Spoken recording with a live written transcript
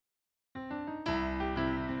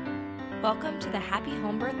Welcome to the Happy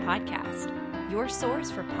Home Birth Podcast, your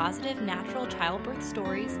source for positive natural childbirth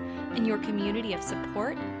stories and your community of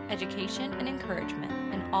support, education, and encouragement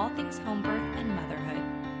in all things home birth and motherhood.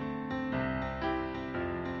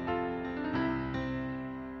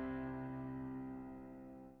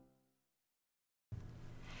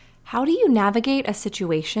 How do you navigate a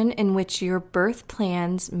situation in which your birth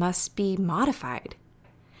plans must be modified?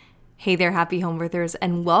 Hey there, Happy Home Birthers,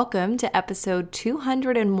 and welcome to episode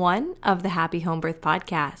 201 of the Happy Home Birth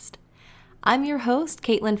Podcast. I'm your host,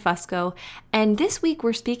 Caitlin Fusco, and this week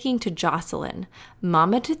we're speaking to Jocelyn,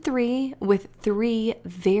 mama to three with three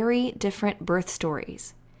very different birth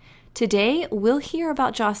stories. Today, we'll hear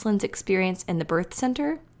about Jocelyn's experience in the birth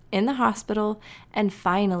center, in the hospital, and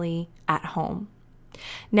finally at home.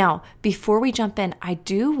 Now, before we jump in, I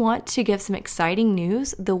do want to give some exciting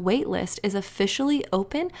news. The waitlist is officially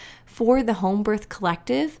open for the Home Birth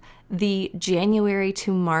Collective, the January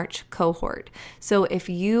to March cohort. So if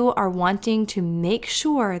you are wanting to make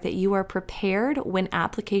sure that you are prepared when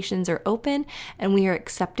applications are open and we are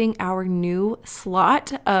accepting our new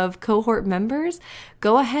slot of cohort members,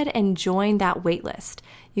 go ahead and join that waitlist.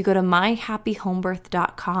 You go to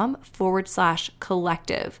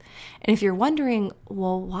myhappyhomebirth.com/collective. And if you're wondering,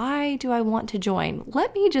 well, why do I want to join?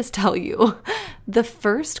 Let me just tell you, the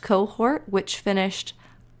first cohort, which finished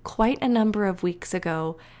quite a number of weeks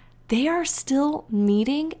ago, they are still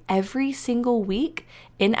meeting every single week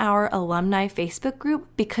in our alumni Facebook group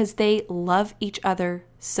because they love each other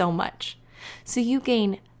so much. So you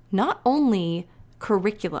gain not only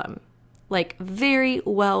curriculum, like very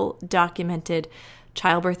well documented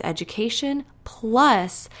childbirth education,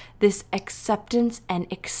 plus this acceptance and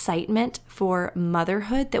excitement for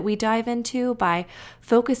motherhood that we dive into by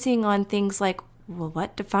focusing on things like, well,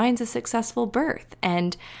 what defines a successful birth?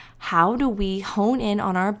 And how do we hone in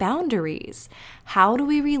on our boundaries? How do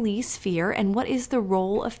we release fear? And what is the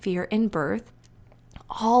role of fear in birth?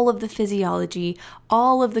 All of the physiology,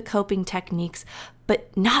 all of the coping techniques,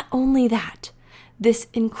 but not only that, this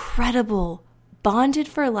incredible bonded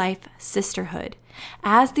for life sisterhood.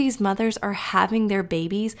 As these mothers are having their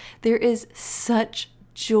babies, there is such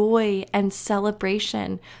joy and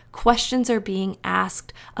celebration. Questions are being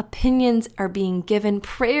asked, opinions are being given,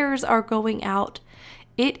 prayers are going out.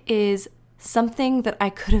 It is something that I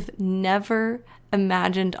could have never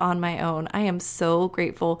imagined on my own. I am so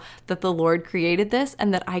grateful that the Lord created this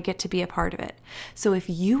and that I get to be a part of it. So if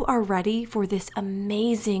you are ready for this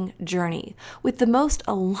amazing journey with the most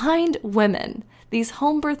aligned women, these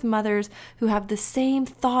home birth mothers who have the same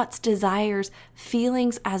thoughts, desires,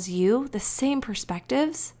 feelings as you, the same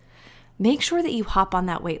perspectives, make sure that you hop on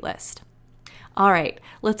that wait list. All right,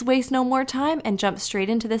 let's waste no more time and jump straight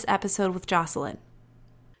into this episode with Jocelyn.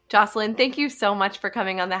 Jocelyn, thank you so much for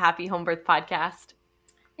coming on the Happy Home Birth Podcast.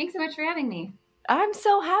 Thanks so much for having me. I'm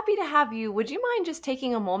so happy to have you. Would you mind just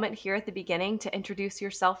taking a moment here at the beginning to introduce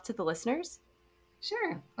yourself to the listeners?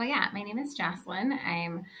 Sure. Well, yeah, my name is Jocelyn.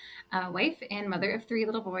 I'm a wife and mother of three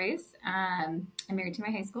little boys. I'm married to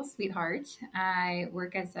my high school sweetheart. I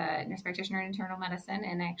work as a nurse practitioner in internal medicine,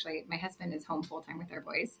 and actually my husband is home full-time with our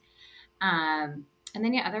boys. And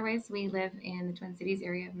then, otherwise we live in the Twin Cities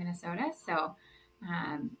area of Minnesota. So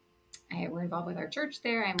we're involved with our church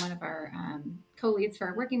there. I'm one of our co-leads for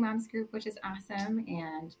our Working Moms group, which is awesome.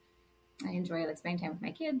 And I enjoy spending time with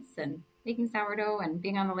my kids and making sourdough and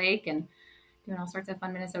being on the lake and doing all sorts of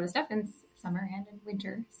fun Minnesota stuff in summer and in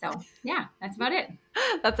winter. So yeah, that's about it.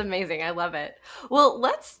 That's amazing. I love it. Well,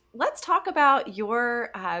 let's talk about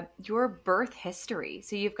your birth history.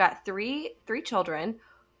 So you've got three children.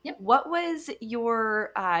 Yep. What was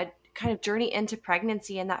your kind of journey into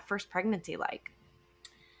pregnancy and that first pregnancy like?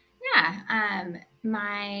 Yeah.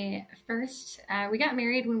 My first, we got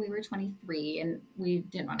married when we were 23 and we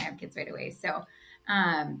didn't want to have kids right away. So,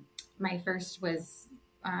 my first was,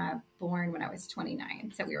 born when I was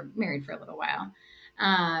 29. So we were married for a little while.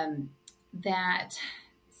 That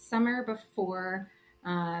summer before,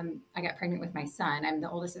 I got pregnant with my son, I'm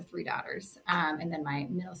the oldest of three daughters. And then my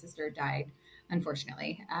middle sister died,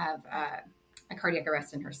 unfortunately, of, a cardiac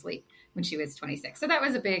arrest in her sleep when she was 26. So that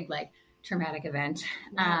was a big, traumatic event.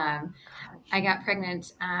 I got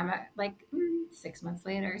pregnant 6 months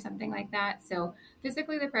later or something like that. So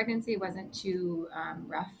physically the pregnancy wasn't too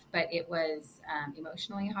rough, but it was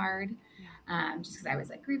emotionally hard just because I was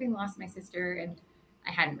grieving the loss of my sister, and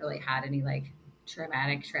I hadn't really had any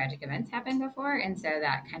traumatic, tragic events happen before. And so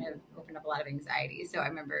that kind of opened up a lot of anxiety. So I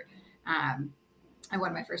remember at one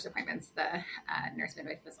of my first appointments, the nurse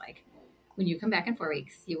midwife was like, when you come back in 4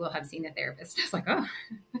 weeks, you will have seen a therapist. I was like, oh,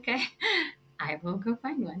 okay. I will go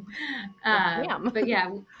find one. Damn. But yeah,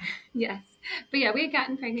 yes. But yeah, we had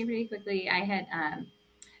gotten pregnant pretty quickly.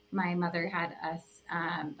 My mother had us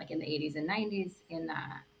like in the 80s and 90s in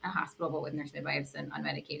a hospital, but with nurse midwives and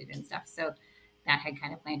unmedicated and stuff. So that had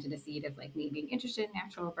kind of planted a seed of like me being interested in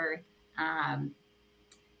natural birth um,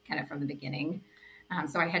 kind of from the beginning.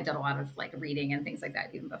 So I had done a lot of like reading and things like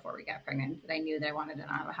that even before we got pregnant. But I knew that I wanted an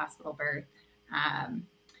out of a hospital birth.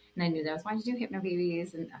 And I knew that I was wanting to do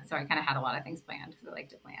hypnobabies. And so I kind of had a lot of things planned because I like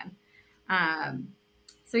to plan. Um,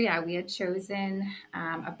 so yeah, we had chosen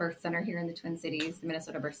a birth center here in the Twin Cities, the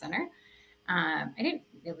Minnesota Birth Center. I didn't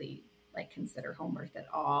really like consider home birth at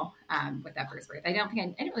all with that first birth. I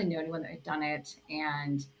didn't really know anyone that had done it,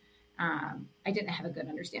 and I didn't have a good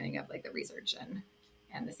understanding of like the research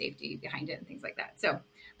and the safety behind it and things like that. So,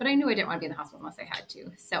 but I knew I didn't want to be in the hospital unless I had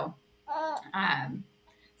to. So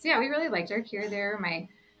yeah, we really liked our care there.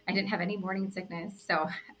 I didn't have any morning sickness, so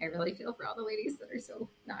I really feel for all the ladies that are so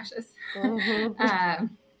nauseous.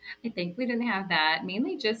 I think we didn't have that.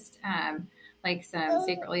 Mainly just like some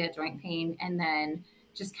sacroiliac joint pain, and then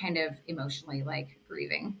just kind of emotionally like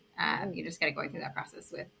grieving. You just got to go through that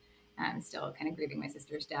process with still kind of grieving my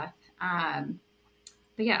sister's death.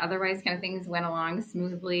 But yeah, otherwise, kind of things went along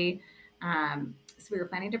smoothly. So we were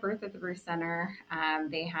planning to birth at the birth center.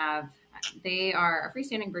 They are a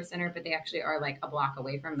freestanding birth center, but they actually are like a block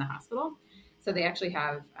away from the hospital. So they actually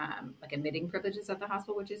have like admitting privileges at the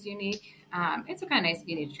hospital, which is unique. It's kind of nice if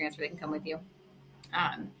you need to transfer, they can come with you.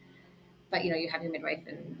 But you have your midwife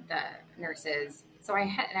and the nurses. So I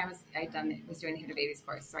was doing the hypnobabies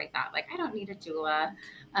course. So I thought like, I don't need a doula.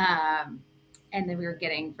 And then we were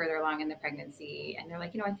getting further along in the pregnancy, and they're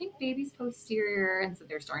like, I think baby's posterior. And so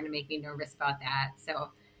they're starting to make me nervous about that.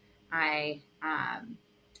 So my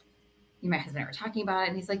husband and I were talking about it,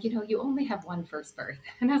 and he's like, you only have one first birth.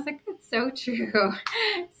 And I was like, that's so true.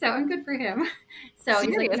 So, and good for him. So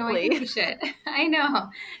Seriously? He's like, I think we should. I know.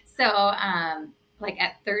 So, like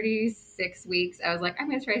at 36 weeks, I was like, I'm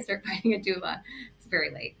going to try to start finding a doula. It's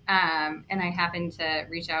very late. And I happened to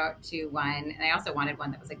reach out to one, and I also wanted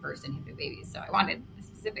one that was like first in hypnobabies. So I wanted a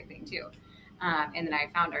specific thing too. And then I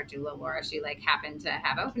found our doula, Laura. She like happened to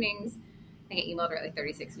have openings. I think I emailed her at like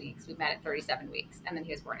 36 weeks. We met at 37 weeks, and then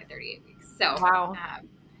he was born at 38 weeks. So wow. I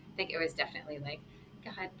think it was definitely like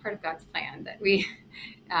part of God's plan that we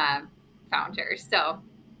found her. So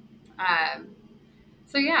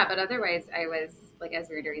yeah, but otherwise I was like, as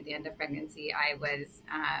we were nearing the end of pregnancy, I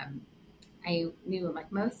knew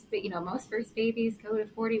like most first babies go to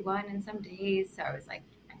 41 in some days. So I was like,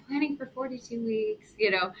 I'm planning for 42 weeks,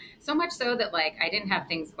 so much so that like, I didn't have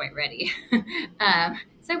things quite ready.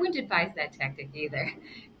 So I wouldn't advise that tactic either,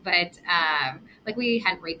 but like we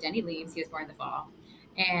hadn't raped any leaves. He was born in the fall.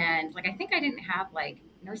 And like, I think I didn't have like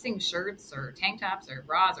nursing shirts or tank tops or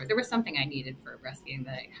bras, or there was something I needed for breastfeeding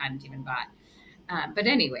that I hadn't even bought. But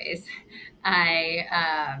anyways,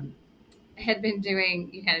 I had been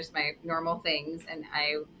doing kind of just my normal things, and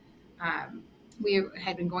we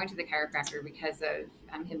had been going to the chiropractor because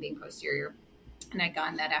of him being posterior, and I'd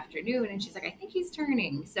gone that afternoon, and she's like, I think he's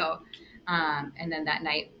turning. So, and then that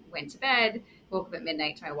night went to bed, woke up at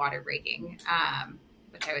midnight to my water breaking,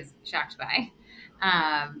 which I was shocked by.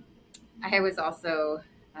 I was also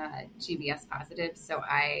GBS positive, so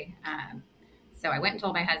I went and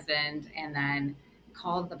told my husband, and then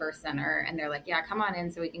called the birth center, and they're like, yeah, come on in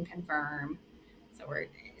so we can confirm.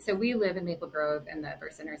 So we live in Maple Grove, and the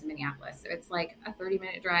birth center is in Minneapolis. So it's like a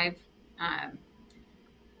 30-minute drive.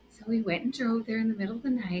 So we went and drove there in the middle of the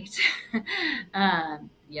night.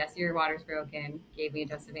 Yes, your water's broken. Gave me a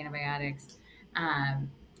dose of antibiotics.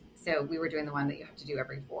 So we were doing the one that you have to do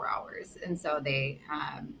every 4 hours. And so they,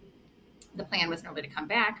 the plan was normally to come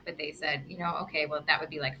back, but they said, okay, well, that would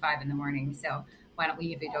be like 5 a.m. So why don't we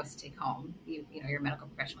give you a dose to take home? You're a medical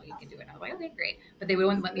professional. You can do it. And I was like, okay, great. But they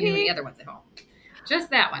wouldn't let me do any other ones at home.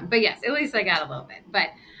 Just that one. But yes, at least I got a little bit. But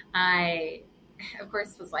I, of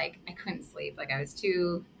course, was like, I couldn't sleep. Like I was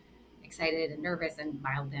too excited and nervous and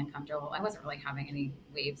mildly uncomfortable. I wasn't really having any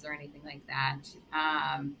waves or anything like that.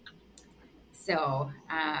 And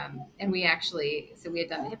we had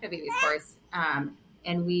done the hypnobabies course,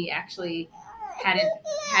 and we actually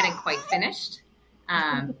hadn't quite finished.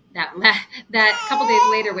 That couple days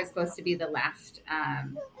later was supposed to be the last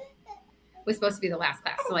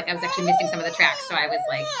class. So like I was actually missing some of the tracks. So I was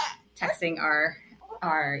like texting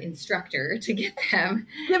our instructor to get them.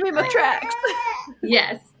 Give me the tracks.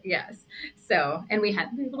 Yes. So, and we had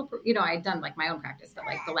I had done like my own practice, but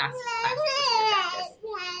like the last class was supposed to be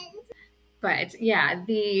practice. But yeah,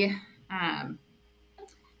 the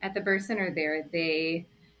at the birth center there, they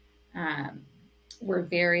were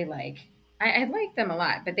very like I liked them a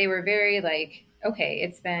lot, but they were very like, okay,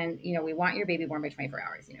 it's been, we want your baby born by 24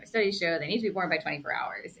 hours. Studies show they need to be born by 24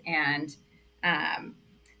 hours. And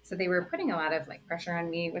so they were putting a lot of like pressure on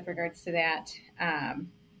me with regards to that.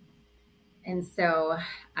 And so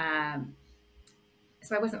I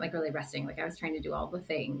wasn't like really resting. Like I was trying to do all the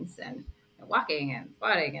things and walking and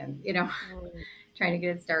squatting and, trying to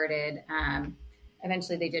get it started.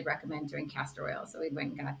 Eventually they did recommend doing castor oil. So we went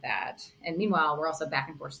and got that. And meanwhile, we're also back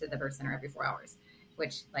and forth to the birth center every 4 hours,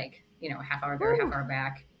 which like, a half hour there, half hour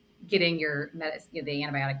back, getting your medicine, the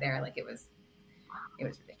antibiotic there. Like it was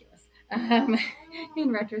ridiculous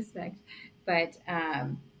in retrospect. But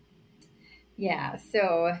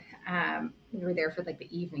so we were there for like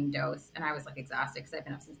the evening dose and I was like exhausted because I've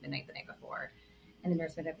been up since midnight the night before. And the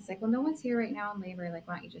nurse went up and was like, well, no one's here right now in labor. Like,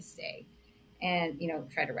 why don't you just stay and,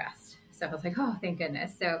 try to rest. So I was like, oh, thank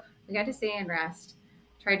goodness. So we got to stay and rest,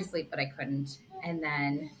 tried to sleep, but I couldn't. And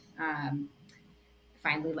then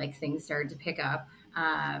finally, like things started to pick up. So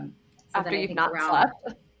after then I you've think not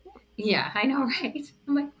slept. Yeah, I know, right?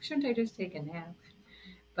 I'm like, shouldn't I just take a nap?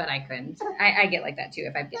 But I couldn't. I get like that too.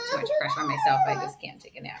 If I get too much pressure on myself, I just can't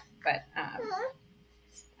take a nap. But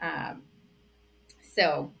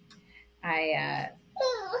so I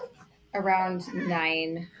around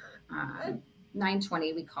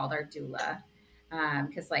 9:20, we called our doula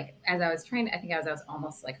because like as I was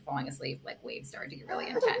almost like falling asleep, like waves started to get really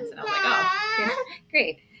intense, and I was like, oh,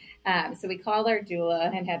 great. So we called our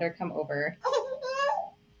doula and had her come over.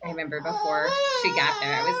 I remember before she got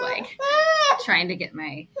there, I was like trying to get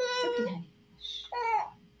my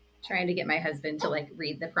husband to like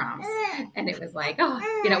read the prompts, and it was like,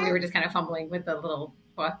 we were just kind of fumbling with the little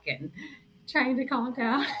book and trying to calm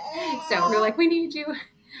down. So we were like, we need you.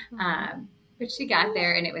 But she got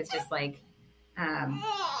there and it was just like,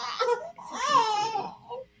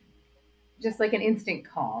 just like an instant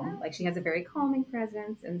calm. Like she has a very calming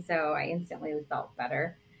presence. And so I instantly felt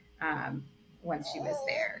better once she was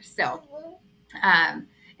there. So,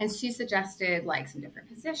 and she suggested like some different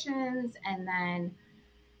positions. And then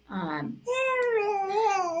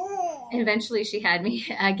eventually she had me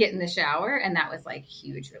get in the shower, and that was like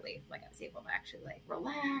huge relief. Like I was able to actually like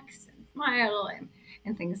relax and smile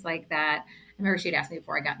and things like that. I remember she'd asked me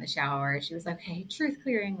before I got in the shower, she was like, hey, truth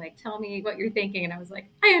clearing, like tell me what you're thinking. And I was like,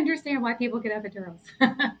 I understand why people get epidurals.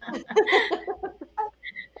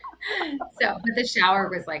 But the shower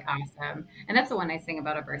was like awesome. And that's the one nice thing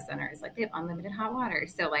about a birth center is like they have unlimited hot water.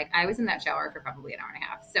 So like I was in that shower for probably an hour and a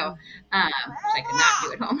half. So which I could not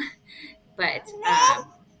do at home. But it's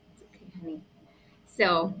okay, honey.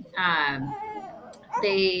 So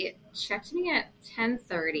they checked me at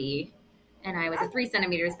 10:30 and I was at 3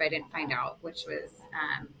 centimeters, but I didn't find out, which was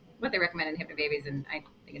what they recommend in hypnobabies. And I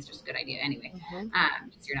think it's just a good idea anyway.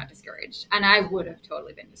 Just so you're not discouraged. And I would have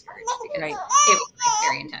totally been discouraged because it was like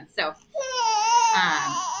very intense. So,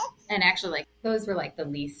 and actually like those were like the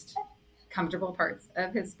least comfortable parts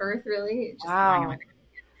of his birth, really. Just wow.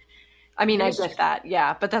 I mean, I get that.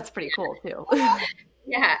 Yeah. But that's pretty cool too.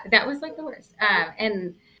 Yeah. That was like the worst.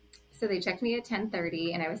 And so they checked me at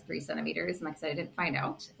 10:30 and I was 3 centimeters. And like I said, I didn't find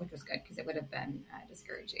out, which was good because it would have been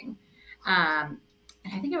discouraging. And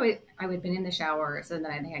I think I would have been in the shower. So then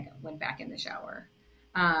I think I went back in the shower.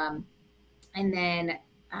 And then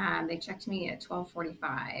they checked me at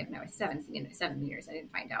 12:45 and I was 7 meters. I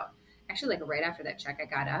didn't find out. Actually, like right after that check, I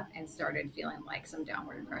got up and started feeling like some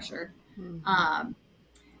downward pressure. Mm-hmm.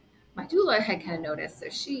 My doula had kind of noticed. So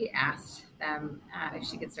she asked them if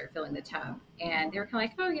she could start filling the tub. And they were kind of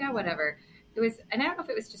like, oh yeah, whatever. It was, and I don't know if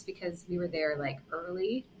it was just because we were there like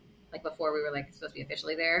early, like before we were like supposed to be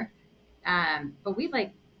officially there. But we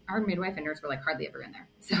like our midwife and nurse were like hardly ever in there.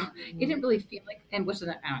 So it didn't really feel like, and which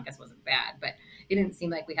I guess wasn't bad, but it didn't seem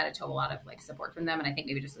like we had a total lot of like support from them. And I think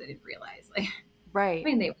maybe just so they didn't realize like, right. I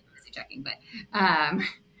mean, they were busy checking, but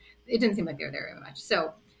it didn't seem like they were there very much.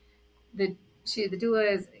 So the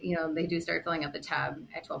doula is, they do start filling up the tub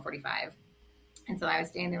at 12:45. And so I was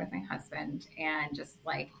staying there with my husband and just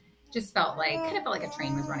felt like a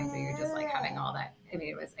train was running through you, just like having all that. I mean,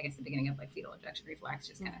 it was, I guess, the beginning of like fetal ejection reflex,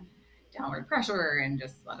 just kind of downward pressure and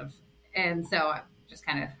just a lot of, and so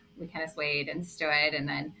we kind of swayed and stood. And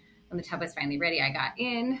then when the tub was finally ready, I got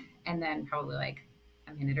in, and then probably like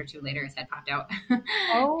a minute or two later, his head popped out.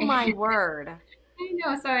 Oh my word. I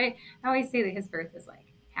know. So I always say that his birth is like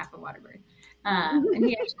half a water birth. And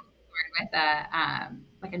he actually was born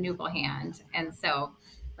with a nuchal hand. And so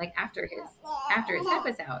like after his head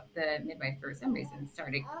was out, the midwife for some reason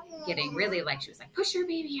started getting really like, she was like, push your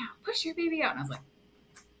baby out. And I was like,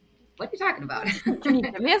 what are you talking about? Can you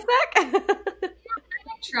give me a sec? I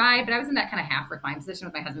tried, but I was in that kind of half reclined position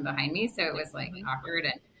with my husband behind me. So it was like awkward.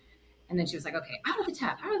 And then she was like, okay, out of the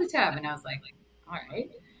tub, out of the tub. And I was like, all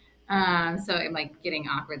right. So I'm like getting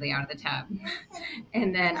awkwardly out of the tub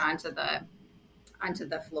and then onto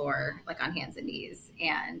the floor, like on hands and knees.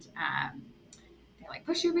 And they're like,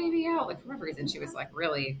 push your baby out. Like for whatever reason, she was like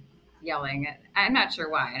really yelling. I'm not sure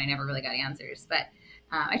why. And I never really got answers, but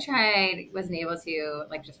I tried, wasn't able to,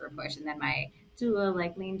 like just for a push. And then my doula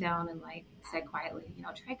like leaned down and like said quietly,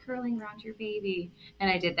 try curling around your baby. And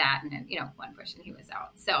I did that. And then, one push and he was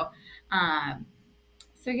out. So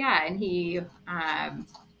yeah. And he,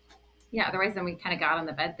 otherwise then we kind of got on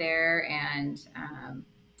the bed there and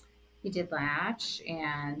he did latch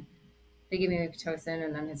and they gave me the Pitocin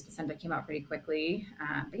and then his placenta came out pretty quickly.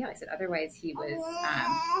 But yeah, like I said, otherwise it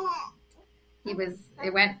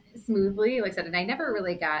went smoothly, like I said, and I never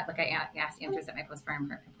really got, like I asked answers at my postpartum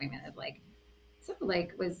appointment of like, so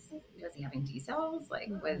like, was he having D cells? Like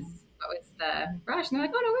what was the rush? And they're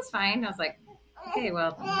like, oh no, it was fine. And I was like, okay,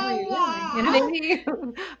 well,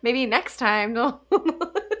 maybe next time. No.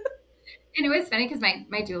 And it was funny because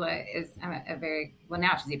my doula is a very, well,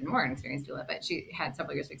 now she's even more an experienced doula, but she had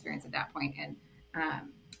several years of experience at that point. And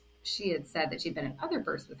she had said that she'd been in other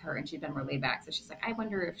births with her and she'd been more laid back. So she's like, I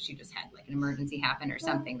wonder if she just had like an emergency happen or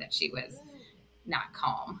something that she was not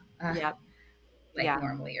calm,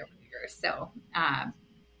 normally or whatever. So,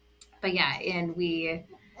 but yeah, and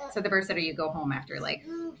so the birth center, you go home after like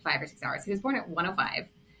 5 or 6 hours. He was born at 1:05.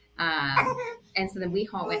 And so then we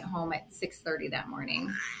went home at 6:30 that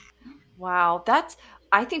morning. Wow.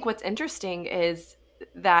 I think what's interesting is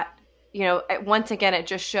that, once again, it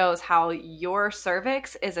just shows how your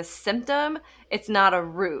cervix is a symptom. It's not a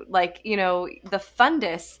root. Like, the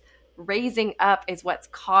fundus raising up is what's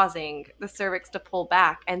causing the cervix to pull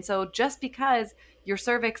back. And so just because your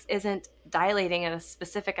cervix isn't dilating in a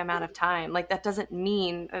specific amount of time, like that doesn't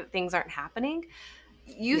mean that things aren't happening.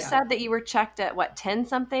 You said that you were checked at 10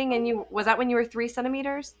 something, and was that when you were 3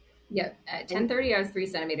 centimeters? Yeah. At 10:30, I was 3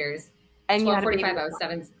 centimeters. And 12:45, I was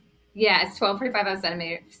 7. Yeah, it's 12:45, I was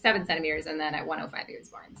 7 centimeters, and then at 1:05, he was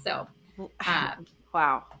born. So,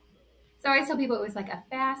 wow. So I tell people it was like a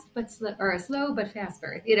fast but slow, or a slow but fast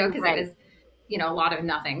birth, because it was, a lot of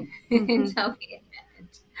nothing until the end.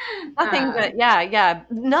 Nothing but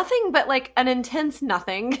nothing but like an intense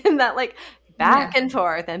nothing, and that like back and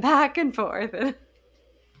forth and back and forth.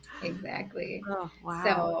 Exactly. Oh,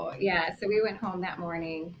 wow. So we went home that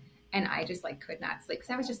morning. And I just like could not sleep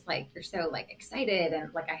because I was just like, you're so like excited. And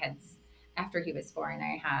like after he was born,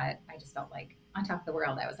 I just felt like on top of the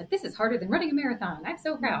world. I was like, this is harder than running a marathon. I'm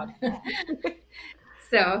so proud.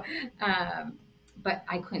 So, but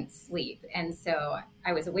I couldn't sleep. And so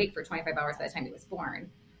I was awake for 25 hours by the time he was born.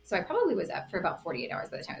 So I probably was up for about 48 hours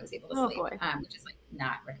by the time I was able to sleep, which is like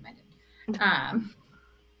not recommended.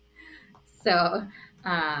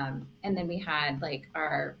 And then we had like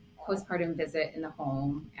our postpartum visit in the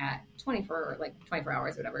home at 24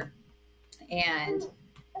 hours, whatever. And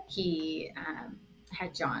he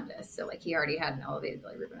had jaundice. So like he already had an elevated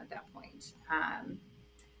bilirubin at that point.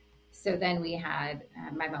 So then we had,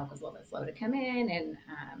 my milk was a little bit slow to come in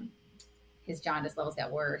and his jaundice levels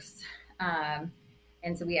got worse.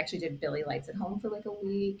 And so we actually did Billy lights at home for like a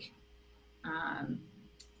week. And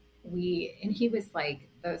he was like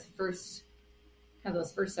those first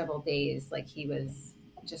several days, like he was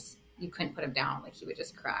just, you couldn't put him down. Like he would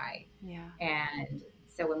just cry. Yeah. And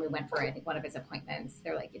so when we went for, I think one of his appointments,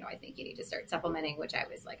 they're like, I think you need to start supplementing, which I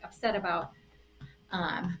was like upset about.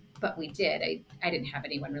 But we did, I didn't have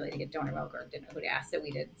anyone really to get donor milk or didn't know who to ask. So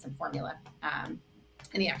we did some formula. And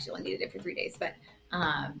he actually only needed it for 3 days, but,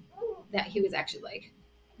 that he was actually like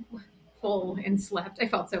full and slept. I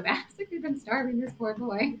felt so bad. It's like we've been starving this poor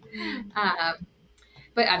boy.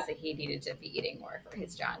 But obviously he needed to be eating more for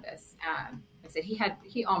his jaundice. I said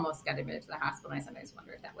he almost got admitted to the hospital. And I sometimes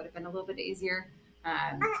wonder if that would have been a little bit easier.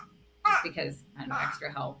 Just because, I don't know,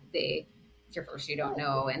 extra help. It's your first, you don't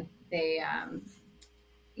know. And they,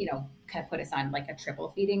 kind of put us on like a triple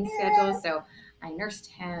feeding schedule. So I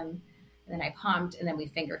nursed him, and then I pumped, and then we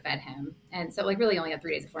finger fed him. And so like really only had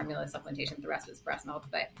 3 days of formula supplementation. The rest was breast milk.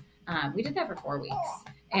 But we did that for 4 weeks.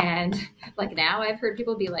 And like now I've heard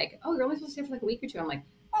people be like, oh, you're only supposed to stay for like a week or two. I'm like,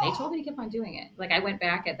 they told me to keep on doing it. Like I went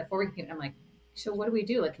back at the 4-week appointment. I'm like, so what do we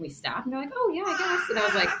do? Like, can we stop? And they're like, oh yeah, I guess. And I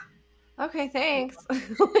was like, okay, thanks.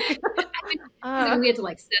 We had to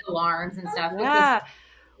like set alarms and stuff. Yeah. Which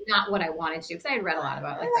was not what I wanted to do because I had read a lot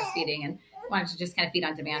about like breastfeeding and wanted to just kind of feed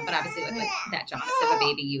on demand. But obviously with like that jaundice of a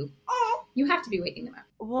baby, you have to be waking them up.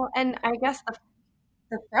 Well, and I guess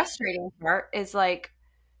the frustrating part is like,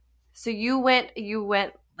 so you went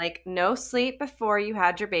like no sleep before you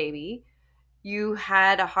had your baby. You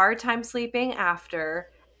had a hard time sleeping after.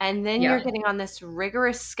 And then Yeah, you're getting on this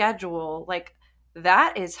rigorous schedule. Like,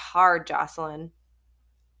 that is hard, Jocelyn.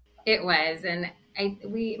 it was. And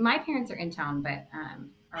my parents are in town, but are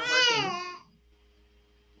working.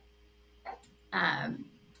 Um,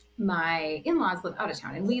 my in-laws live out of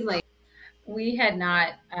town, and we had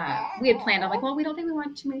not we had planned on like, well, we don't think we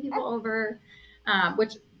want too many people over,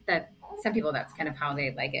 which that some people, that's kind of how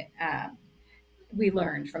they like it. We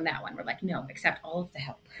learned from that one. We're like, no, accept all of the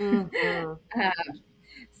help. Mm-hmm.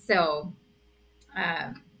 So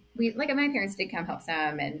we like my parents did come help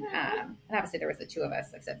some, and obviously there was the two of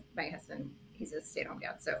us, except my husband, he's a stay-at-home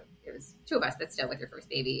dad, so it was two of us, but still with your first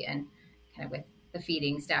baby and kind of with the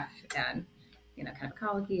feeding stuff and kind of a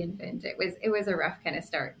colicky infant. It was a rough kind of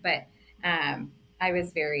start, but I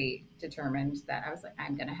was very determined that I was like,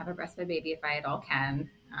 I'm going to have a breastfed baby if I at all can.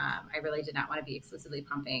 I really did not want to be exclusively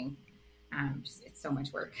pumping. It's so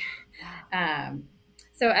much work.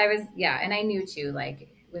 So I was, and I knew too, like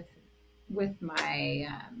with my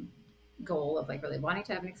goal of like really wanting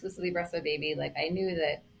to have an exclusively breastfed baby, like I knew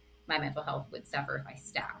that my mental health would suffer if I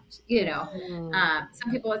stopped.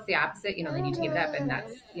 Some people it's the opposite. They need to give it up, and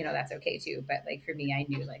that's okay too. But like for me, I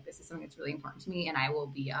knew like this is something that's really important to me, and I will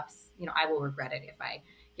be up. I will regret it if I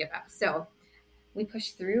give up. So we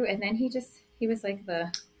pushed through, and then he was like the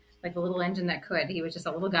little engine that could. He was just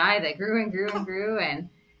a little guy that grew and grew and grew, and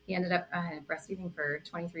he ended up breastfeeding for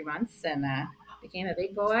 23 months and became a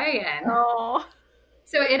big boy. And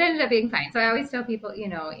so it ended up being fine. So I always tell people,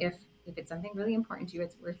 if it's something really important to you,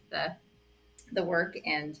 it's worth the work.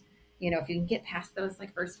 And, if you can get past those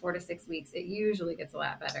like first 4 to 6 weeks, it usually gets a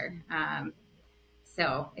lot better.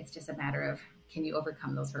 So it's just a matter of, can you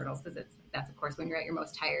overcome those hurdles? Because that's of course when you're at your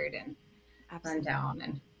most tired and run down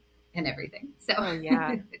and everything. So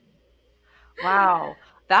yeah. Wow.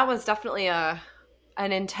 That was definitely an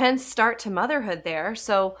intense start to motherhood there.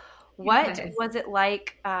 So what was it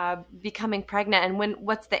like becoming pregnant, and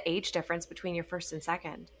what's the age difference between your first and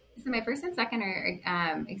second? So my first and second are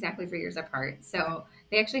exactly 3 years apart. So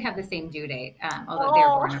they actually have the same due date, although they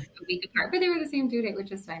were born a week apart, but they were the same due date,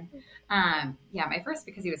 which is fine. My first,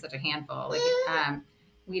 because he was such a handful, like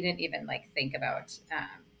we didn't even like think about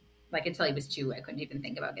like until he was 2, I couldn't even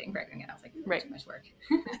think about getting pregnant. And I was like, right, too much work.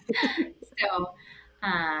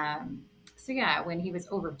 So yeah, when he was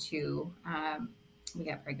over 2, we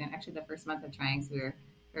got pregnant. Actually, the first month of trying, so we were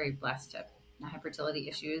very blessed to not have fertility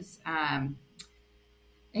issues.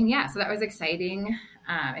 And yeah, so that was exciting,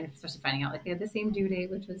 and especially finding out like they had the same due date,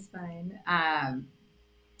 which was fine.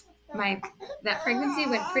 That pregnancy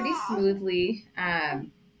went pretty smoothly,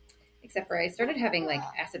 except for I started having like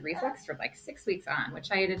acid reflux for like 6 weeks on, which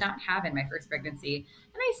I did not have in my first pregnancy,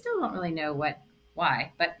 and I still don't really know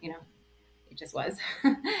why, but it just was.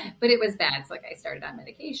 But it was bad. So like I started on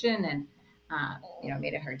medication and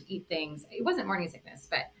made it hard to eat things. It wasn't morning sickness,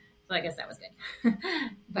 but so I guess that was good.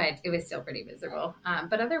 But it was still pretty miserable.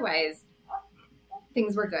 But otherwise,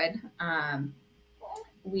 things were good.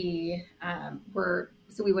 We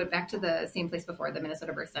went back to the same place before, the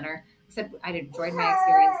Minnesota Birth Center. I said I'd enjoyed my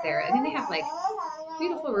experience there. I mean, they have like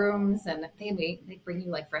beautiful rooms, and they bring you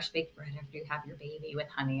like fresh baked bread after you have your baby with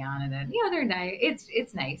honey on it, and they're nice.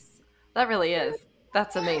 It's nice. That really is.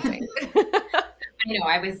 That's amazing. I know.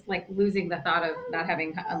 I was like losing the thought of not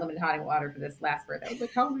having unlimited hot water for this last birth. I was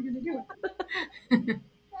like, how are we going to do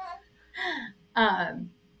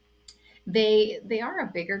it? They are a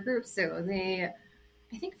bigger group, so I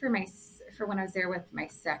think for when I was there with my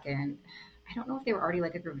second, I don't know if they were already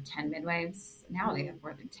like a group of 10 midwives. Now they have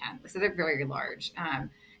more than 10, so they're very large.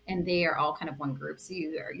 And they are all kind of one group, so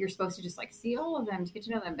you're supposed to just like see all of them to get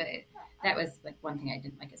to know them. But that was like one thing I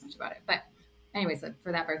didn't like as much about it. But anyways, so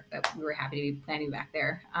for that birth, we were happy to be planning back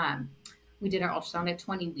there. We did our ultrasound at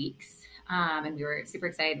 20 weeks, and we were super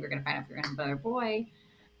excited. We were going to find out if we were going to have another boy.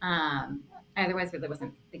 Otherwise, really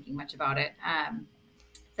wasn't thinking much about it.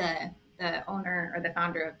 The owner or the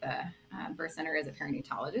founder of the birth center is a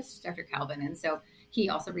perinatalogist, Dr. Calvin, and so he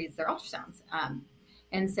also reads their ultrasounds.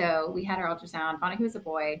 And so we had our ultrasound, found out he was a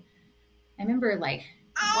boy. I remember like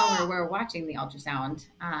while we were watching the ultrasound,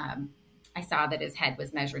 I saw that his head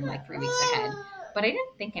was measuring like 3 weeks ahead, but I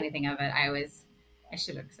didn't think anything of it. I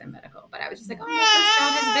should have said medical, but I was just like, oh, my first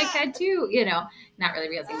child has a big head too, not really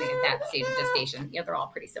realizing that at that stage of gestation, they're all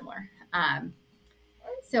pretty similar.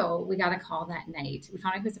 So we got a call that night. We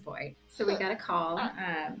found out he was a boy. So we got a call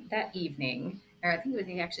that evening, or I think it was,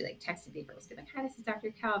 he actually like texted me first, like, hi, this is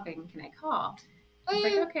Dr. Calvin. Can I call? I was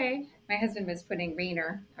like, okay. My husband was putting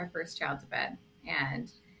Rainer, our first child, to bed.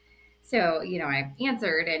 And so, I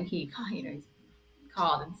answered, and he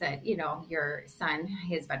called and said, your son,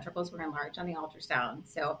 his ventricles were enlarged on the ultrasound.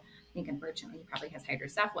 So I think unfortunately he probably has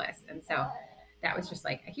hydrocephalus. And so that was just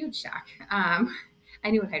like a huge shock. I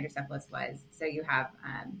knew what hydrocephalus was. So you have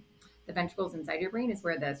the ventricles inside your brain is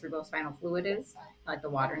where the cerebrospinal fluid is, like the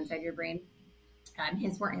water inside your brain.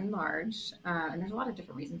 His were enlarged, and there's a lot of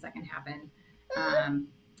different reasons that can happen. Um,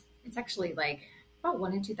 it's actually like about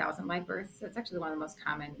 1 in 2,000 live births. So it's actually one of the most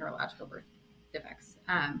common neurological birth defects.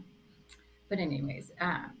 But anyways,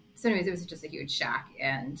 it was just a huge shock,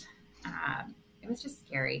 and it was just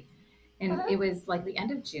scary. And it was like the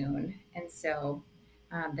end of June, and so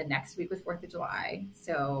the next week was 4th of July,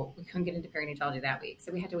 so we couldn't get into perinatology that week.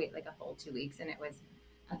 So we had to wait like a full 2 weeks, and it was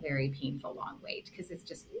a very painful, long wait because it's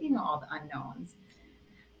just all the unknowns.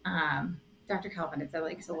 Dr. Calvin had said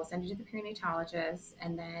like, so we'll send you to the perinatologist,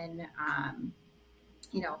 and then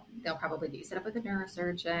they'll probably get you set up with a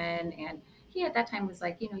neurosurgeon. And he at that time was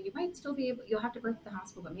like, you might still be able, you'll have to birth at the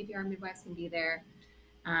hospital, but maybe our midwives can be there.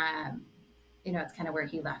 It's kind of where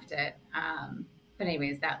he left it. But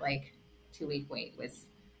anyways, that like 2 week wait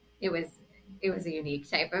it was a unique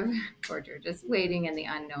type of torture, just waiting in the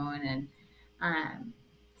unknown. And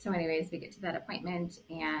so anyways, we get to that appointment,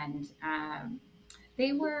 and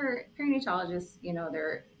they were perinatologists,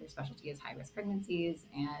 their specialty is high risk pregnancies.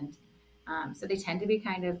 And so they tend to be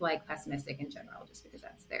kind of like pessimistic in general, just because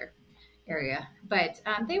that's their area. But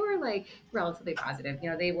they were like relatively positive.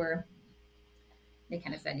 They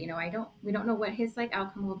kind of said, we don't know what his like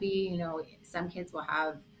outcome will be. Some kids will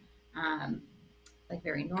have like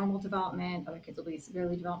very normal development. Other kids will be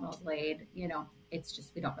severely developmental delayed. It's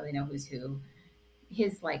just, we don't really know who's who.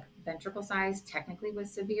 His like ventricle size technically was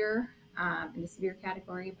severe, in the severe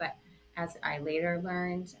category. But as I later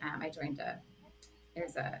learned, I joined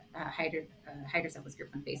there's a hydrocephalus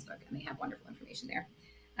group on Facebook, and they have wonderful information there.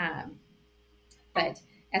 But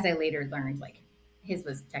as I later learned, like his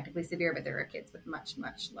was technically severe, but there are kids with much,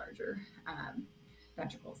 much larger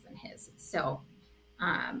ventricles than his. So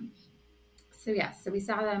we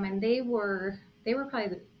saw them, and they were probably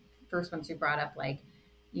the first ones who brought up like,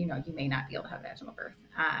 you may not be able to have vaginal birth.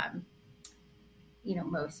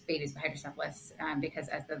 Most babies with hydrocephalus, because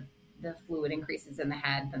as the fluid increases in the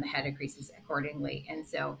head, then the head increases accordingly. And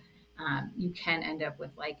so you can end up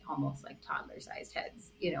with like almost like toddler sized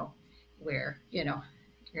heads, where,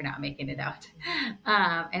 you're not making it out.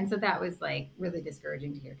 And so that was like really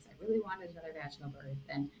discouraging to hear, because I really wanted another vaginal birth.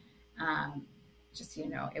 And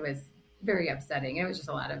it was very upsetting. It was just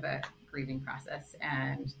a lot of a grieving process.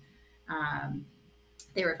 And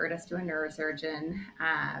they referred us to a neurosurgeon.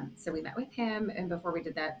 So we met with him. And before we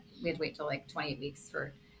did that, we had to wait till like 28 weeks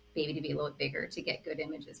for baby to be a little bit bigger to get good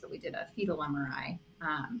images. But we did a fetal MRI,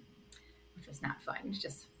 which was not fun. It was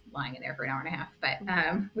just lying in there for an hour and a half. But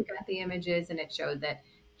we got the images, and it showed that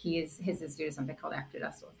his is due to something called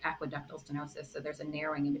aqueductal stenosis. So there's a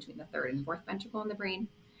narrowing in between the third and fourth ventricle in the brain.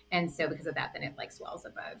 And so because of that, then it like swells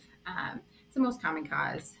above. It's the most common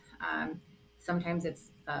cause. Sometimes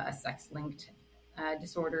it's a sex-linked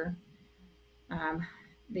disorder.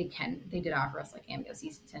 They did offer us like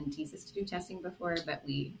amniocentesis to do testing before, but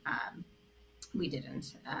we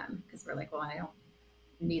didn't, because we're like, well, I don't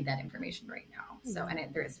need that information right now. So, and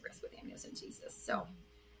there is risk with amniocentesis. So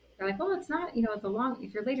they're like, well, it's not,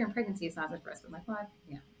 if you're later in pregnancy, it's not as much risk. I'm like, well,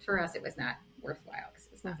 for us, it was not worthwhile, because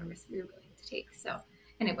it was not a risk we were willing to take. So,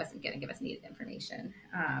 and it wasn't going to give us needed information.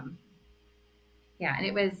 And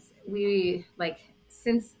it was,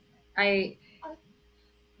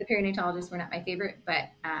 the perinatologists were not my favorite, but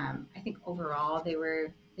I think overall they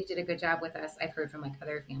did a good job with us. I've heard from like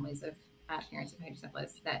other families of parents with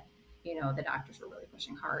hydrocephalus that, the doctors were really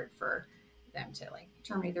pushing hard for them to like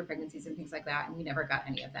terminate their pregnancies and things like that. And we never got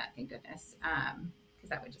any of that, thank goodness, because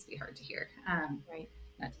that would just be hard to hear. Right.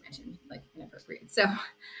 Not to mention like inappropriate. So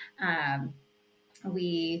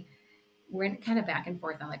we went kind of back and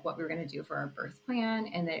forth on like what we were going to do for our birth plan.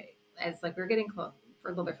 And that as like we were getting close for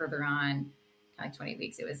a little bit further on, like 20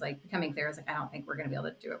 weeks, it was like becoming clear. I was like, I don't think we're going to be able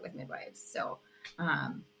to do it with midwives. So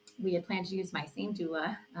we had planned to use my same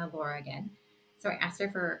doula, Laura, again. So I asked her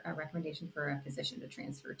for a recommendation for a physician to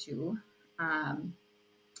transfer to.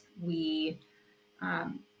 We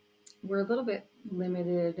were a little bit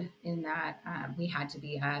limited in that we had to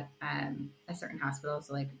be at a certain hospital.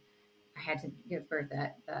 So like I had to give birth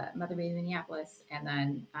at Mother Baby Minneapolis, and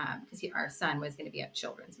then because our son was going to be at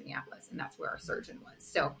Children's Minneapolis, and that's where our surgeon was.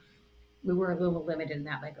 So we were a little limited in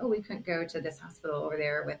that, like, oh, we couldn't go to this hospital over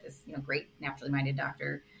there with this, great naturally minded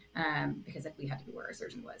doctor, because we had to be where our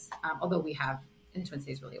surgeon was. Although we have in the Twin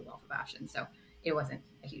Cities really a wealth of options, so it wasn't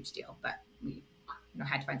a huge deal. But we,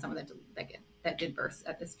 had to find someone that did births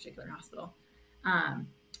at this particular hospital.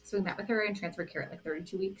 So we met with her and transferred care at like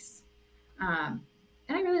 32 weeks. And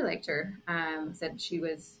and I really liked her. Said she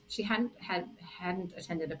hadn't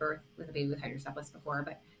attended a birth with a baby with hydrocephalus before,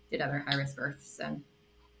 but did other high risk births, and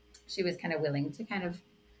she was kind of willing to kind of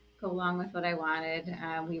go along with what I wanted.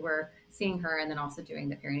 We were seeing her and then also doing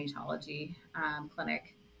the perinatology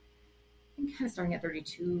clinic. I think kind of starting at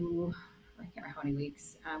 32, I can't remember how many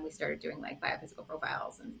weeks. We started doing like biophysical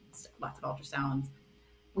profiles and lots of ultrasounds.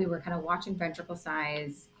 We were kind of watching ventricle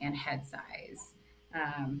size and head size.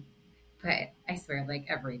 But I swear, like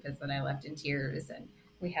every visit I left in tears. And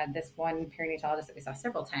we had this one perinatologist that we saw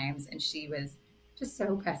several times, and she was just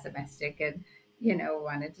so pessimistic and,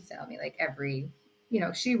 wanted to tell me like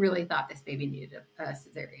she really thought this baby needed a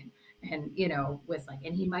cesarean. And, was like,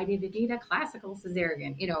 and he might even need a classical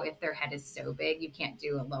cesarean. If their head is so big, you can't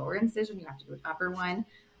do a lower incision. You have to do an upper one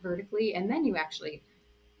vertically. And then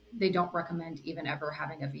they don't recommend even ever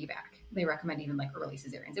having a VBAC. They recommend even like early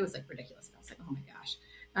cesareans. It was like ridiculous. And I was like, oh my gosh.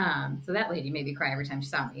 So that lady made me cry every time she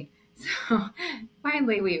saw me. So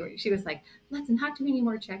finally she was like, let's not do any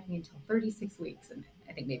more checking until 36 weeks. And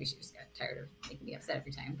I think maybe she just got tired of making me upset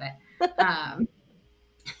every time, but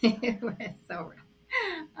it was so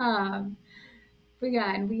rough. But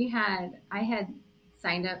yeah, and I had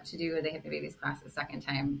signed up to do the Hypnobabies class the second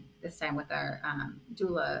time, this time with our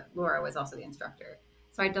doula. Laura was also the instructor.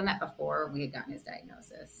 So I'd done that before we had gotten his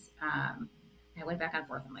diagnosis. I went back and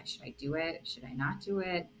forth. I'm like, should I do it? Should I not do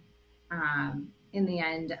it? In the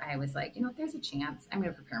end, I was like, if there's a chance, I'm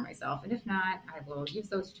going to prepare myself. And if not, I will use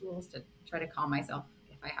those tools to try to calm myself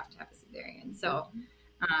if I have to have a cesarean.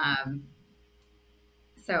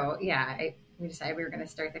 So yeah, we decided we were going to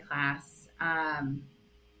start the class,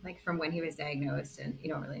 like from when he was diagnosed and,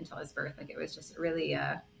 really until his birth. Like it was just really,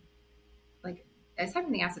 like I was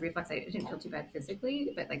having the acid reflux. I didn't feel too bad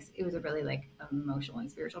physically, but like it was a really like emotional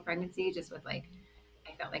and spiritual pregnancy. Just with like,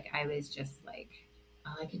 I felt like I was just like,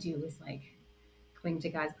 all I could do was like cling to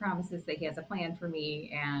God's promises that He has a plan for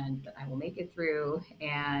me and that I will make it through.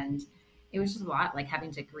 And it was just a lot, like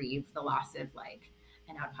having to grieve the loss of like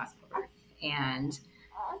an out of hospital birth and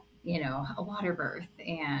a water birth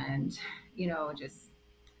and just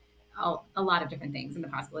a lot of different things, and the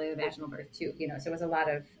possibility of vaginal birth too. So it was a lot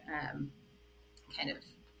of kind of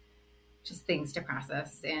just things to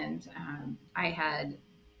process. And I had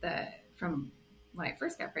from when I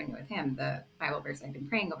first got pregnant with him, the Bible verse I'd been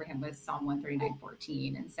praying over him was Psalm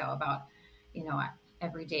 139:14. And so about,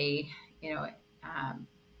 every day,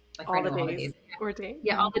 like all the days ordained.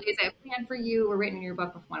 Yeah, all the days I have planned for you were written in your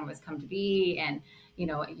book before one was come to be. And,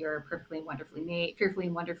 you're perfectly and wonderfully made, fearfully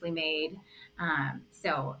and wonderfully made.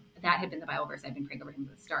 So that had been the Bible verse I'd been praying over him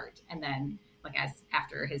from the start. And then like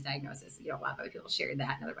after his diagnosis, a lot of other people shared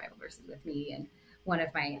that and other Bible verses with me. And one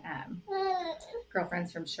of my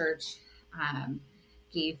girlfriends from church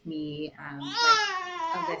gave me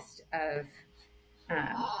like a list of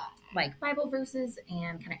like Bible verses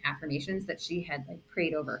and kind of affirmations that she had like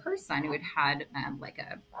prayed over her son who had like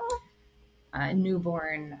a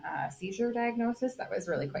newborn seizure diagnosis that was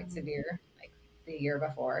really quite severe, like the year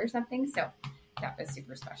before or something. So that was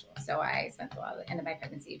super special. So I spent a lot of the end of my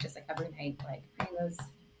pregnancy just like every night, like praying those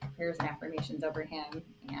prayers and affirmations over him.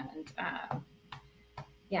 And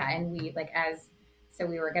and we like so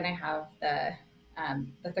we were going to have the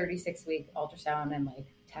 36-week ultrasound and like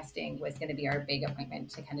testing was going to be our big appointment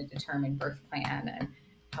to kind of determine birth plan and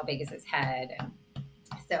how big is his head. And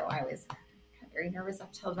so I was kind of very nervous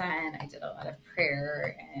up till then. I did a lot of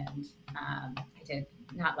prayer and I did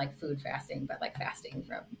not like food fasting, but like fasting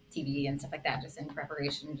from TV and stuff like that, just in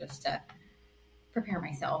preparation, just to prepare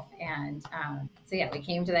myself. And so yeah, we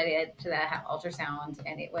came to that ultrasound,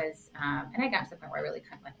 and it was and I got to the point where I really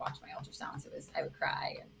couldn't like watch my ultrasounds. I would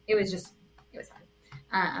cry, and it was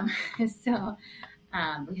hard. So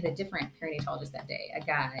we had a different perinatologist that day, a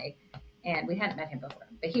guy, and we hadn't met him before,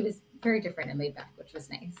 but he was very different and laid back, which was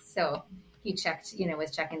nice. So he checked,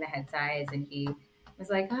 was checking the head size, and he was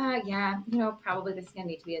like, yeah, probably this is going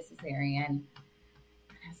to need to be a cesarean. And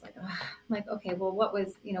I was like, okay, well, what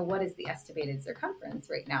is the estimated circumference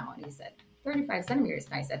right now? And he said, 35 centimeters.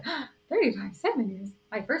 And I said, 35 centimeters?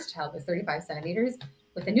 My first child was 35 centimeters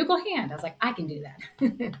with a nuchal hand. I was like, I can do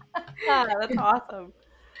that. That's awesome.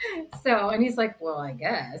 So, and he's like, well, I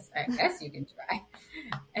guess you can try.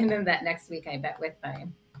 And then that next week I met with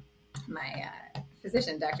my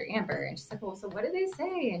physician, Dr. Amber, and she's like, well, so what did they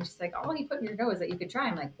say? And she's like, oh, he put in your nose that you could try.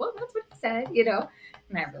 I'm like, well, that's what he said,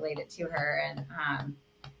 and I relayed it to her.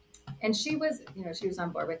 And she was, she was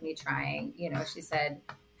on board with me trying, she said,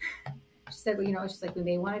 well, she's like, we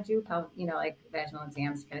may want to do, like vaginal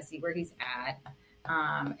exams to kind of see where he's at.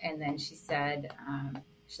 And then she said,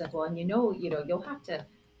 she's like, well, and you'll have to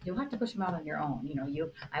you'll have to push him out on your own.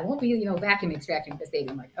 I won't be, vacuum extracting this baby.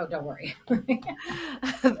 I'm like, oh, don't worry.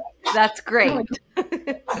 That's great.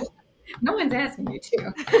 No one's asking you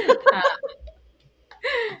to.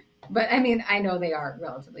 But I mean, I know they are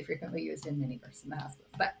relatively frequently used in many births in the hospital.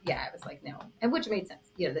 But yeah, I was like, no, and which made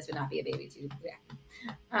sense. This would not be a baby to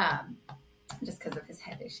just because of his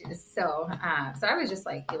head issues. So I was just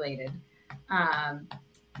like elated.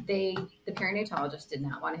 The perinatologist did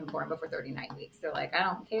not want him born before 39 weeks. They're like, I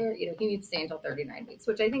don't care. He needs to stay until 39 weeks,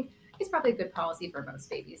 which I think is probably a good policy for most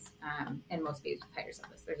babies, and most babies with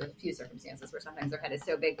hydrocephalus. There's a few circumstances where sometimes their head is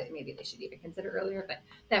so big that maybe they should even consider earlier, but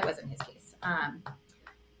that wasn't his case.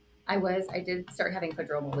 I did start having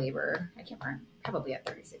quadruple labor. I can't remember, probably at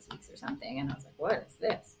 36 weeks or something. And I was like, what is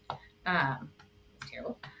this? It's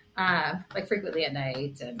terrible. Like frequently at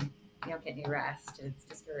night and, getting any rest. It's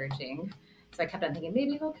discouraging. So I kept on thinking,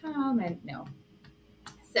 maybe he'll come, and no.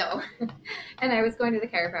 So, and I was going to the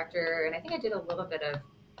chiropractor, and I think I did a little bit of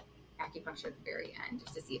acupuncture at the very end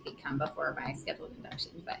just to see if he'd come before my scheduled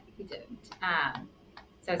induction, but he didn't.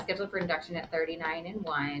 So I was scheduled for induction at 39 and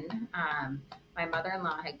 1. My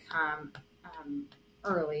mother-in-law had come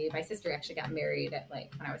early. My sister actually got married at when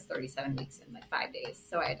I was 37 weeks in 5 days.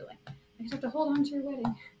 So I just have to hold on to your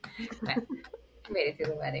wedding. But I made it through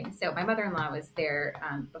the wedding. So my mother-in-law was there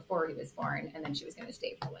before he was born, and then she was going to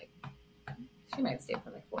stay for she might have stayed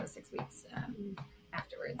for 4 to 6 weeks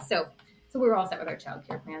afterwards. So we were all set with our child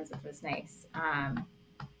care plans, which was nice.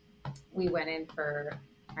 We went in for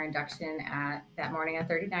our induction that morning at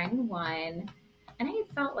 39 and 1. And I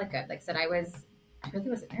felt good. Like I said, I really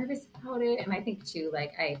wasn't nervous about it. And I think too,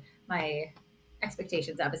 my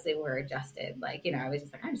expectations obviously were adjusted. I was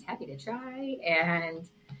just I'm just happy to try. And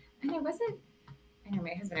I wasn't, I know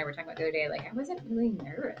my husband and I were talking about the other day, I wasn't really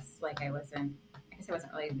nervous. I guess I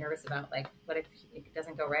wasn't really nervous about what if it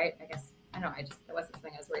doesn't go right? I guess, I don't know. That wasn't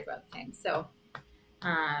something I was worried about at the time. So,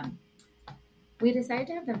 we decided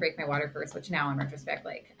to have them break my water first, which now in retrospect,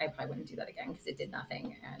 I probably wouldn't do that again because it did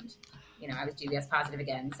nothing. And, I was GBS positive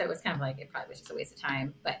again. So it was kind of it probably was just a waste of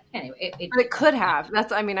time. But anyway, it could have.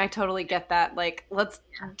 I totally get that. Let's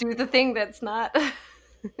do the thing that's not.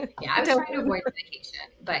 Yeah, I was trying to avoid medication.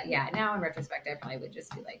 But yeah, now in retrospect, I probably would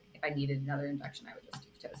just be if I needed another induction, I would just do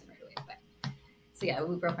Pitocin right away. But so yeah,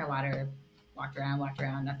 we broke my water, walked around,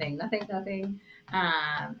 nothing.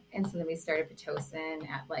 And so then we started Pitocin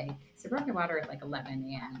at so broke my water at 11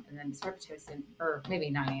 a.m. and then started Pitocin, or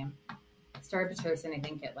maybe 9 a.m. Started Pitocin, I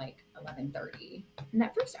think, at 11:30. And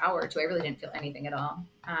that first hour or two, I really didn't feel anything at all.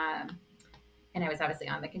 And I was obviously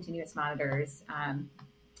on the continuous monitors.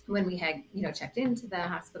 When we had, checked into the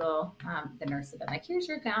hospital, the nurse had been here's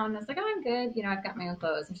your gown. And I was like, oh, I'm good. I've got my own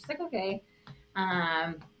clothes. And she's like, okay.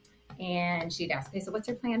 And she'd ask, okay, so what's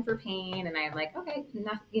your plan for pain? And I'm like, okay,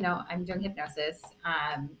 I'm doing hypnosis.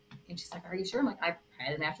 And she's like, are you sure? I'm like, I've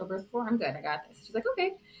had a natural birth before. I'm good. I got this. She's like,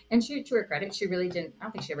 okay. And she, to her credit, she really didn't, I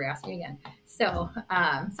don't think she ever asked me again. So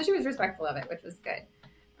she was respectful of it, which was good.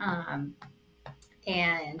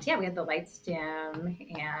 And yeah, we had the lights dim,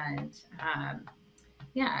 and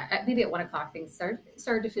maybe at 1 o'clock things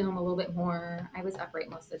started to feel a little bit more. I was upright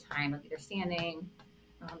most of the time, either standing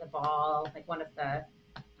on the ball. One of the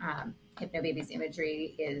Hypnobabies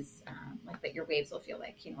imagery is that your waves will feel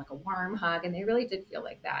like a warm hug, and they really did feel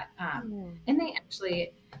like that. And they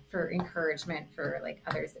actually, for encouragement for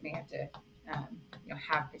others that may have to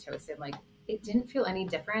have Pitocin, it didn't feel any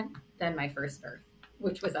different than my first birth,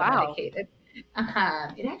 which was unmedicated.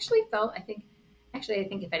 It actually felt, I think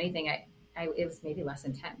if anything, it was maybe less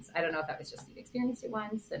intense. I don't know if that was just you'd experienced it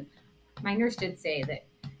once. And my nurse did say that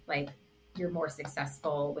you're more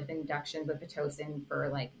successful with induction with Pitocin for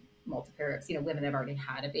multiparous, women that have already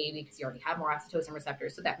had a baby because you already have more oxytocin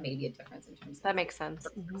receptors. So that may be a difference in terms of that makes sense.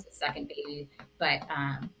 Second baby. But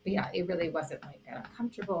yeah, it really wasn't that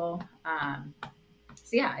uncomfortable.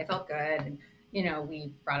 So yeah, I felt good. And,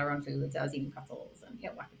 we brought our own foods. I was eating pretzels and,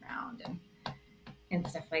 walking around and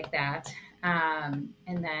stuff like that. And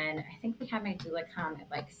then I think we had my doula come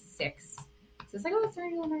at 6. So it's oh, it's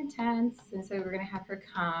starting a little more intense. And so we were going to have her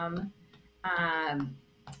come.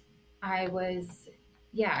 I was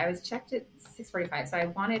checked at 6:45. So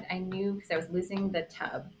I knew because I was losing the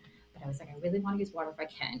tub, but I was I really want to use water if I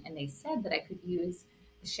can. And they said that I could use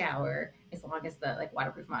the shower as long as the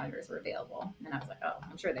waterproof monitors were available. And I was oh,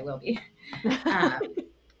 I'm sure they will be.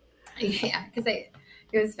 Yeah, because it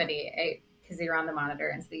was funny because you're on the monitor,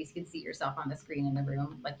 and so you could see yourself on the screen in the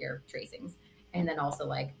room, your tracings. And then also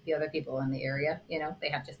the other people in the area, they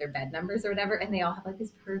have just their bed numbers or whatever. And they all have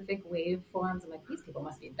these perfect waveforms. I'm these people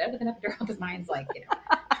must be in bed with an epidural because mine's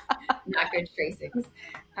not good tracings.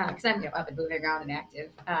 Because I'm up and moving around and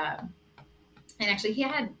active. And actually he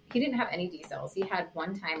didn't have any decels. He had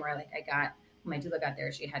one time where like when my doula got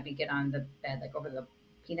there, she had me get on the bed, like over the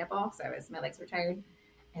peanut ball. So my legs were tired.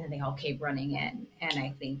 And then they all came running in. And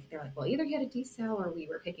I think they're like, well, either he had a decel or we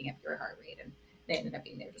were picking up your heart rate. And they ended up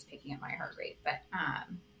being, they were just picking up my heart rate. But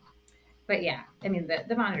yeah, I mean,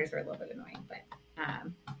 the monitors were a little bit annoying,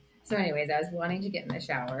 so anyways, I was wanting to get in the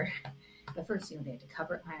shower. The first, they had to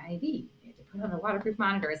cover my IV. They had to put on the waterproof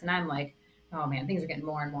monitors. And I'm like, oh man, things are getting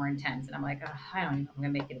more and more intense. And I'm like, oh, I don't even know if I'm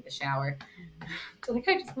going to make it to the shower. So like,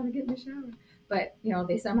 I just want to get in the shower. But,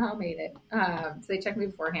 they somehow made it. So they checked me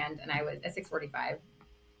beforehand, and I was at 6:45.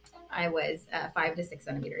 I was 5 to 6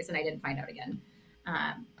 centimeters, and I didn't find out again.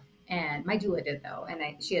 And my doula did, though. And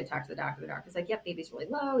she had talked to the doctor. The doctor's like, yep, baby's really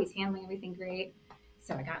low. He's handling everything great.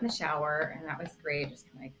 So I got in the shower, and that was great. Just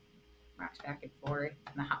kind of like rocked back and forth.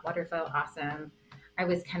 And the hot water felt awesome. I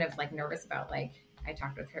was kind of like nervous about like, I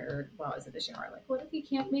talked with her while I was in the shower, like, what if he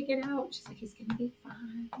can't make it out? She's like, he's going to be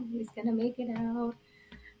fine. He's going to make it out.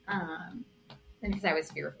 And because I was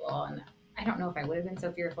fearful, and I don't know if I would have been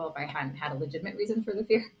so fearful if I hadn't had a legitimate reason for the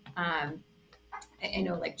fear. I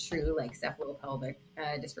know like true like cephalopelvic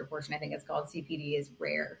disproportion, I think it's called, CPD, is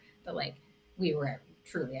rare, but like we were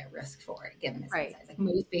truly at risk for it given his size. Like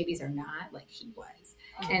most babies are not, like he was.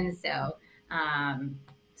 And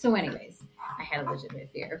so anyways, I had a legitimate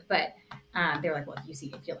fear, but they were like, well, if you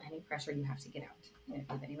feel any pressure, you have to get out. And if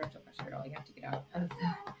you have any rectal pressure at all, you have to get out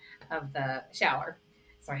of the shower.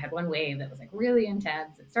 So I had one wave that was like really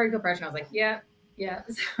intense. It started to feel pressure, and I was like, yeah.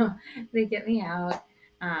 So they get me out.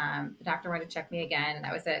 The doctor wanted to check me again, and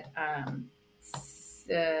I was at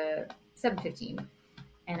 7:15,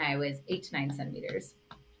 and I was 8 to 9 centimeters,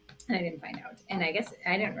 and I didn't find out. And I guess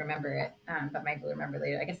I didn't remember it, but my doula remembered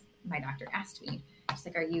later. I guess my doctor asked me, she's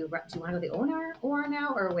like, do you want to go to the OR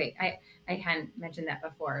now? Or wait, I hadn't mentioned that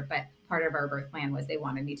before, but part of our birth plan was they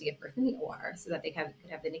wanted me to give birth in the OR so that they could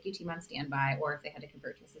have the NICU team on standby, or if they had to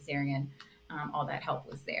convert to a cesarean, all that help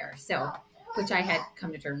was there. So, which I had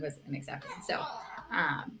come to terms with and accepted. So,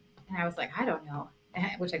 and I was like, I don't know,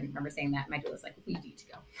 which I remember saying that. My doula was like, we need to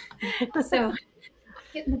go. So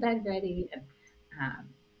getting the bed ready, and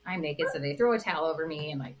I'm naked. So they throw a towel over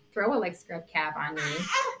me and like throw a like scrub cap on me.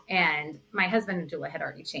 And my husband and doula had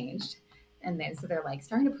already changed. And then, so they're like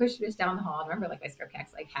starting to push us down the hall. I remember like my scrub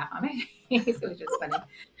cap's like half on my face. It was just funny.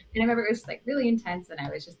 And I remember it was just like really intense. And I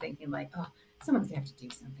was just thinking like, oh, someone's gonna have to do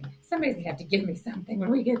something. Somebody's gonna have to give me something when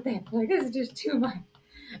we get there. Like, this is just too much.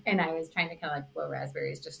 And I was trying to kind of like blow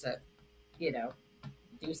raspberries just to, do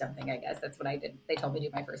something, I guess. That's what I did. They told me to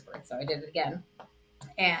do my first birth, so I did it again.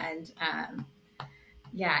 And and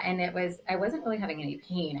I wasn't really having any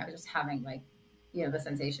pain. I was just having like, the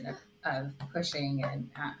sensation of pushing and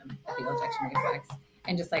the fetal ejection reflex,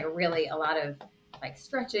 and just like really a lot of like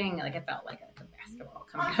stretching. Like it felt like a basketball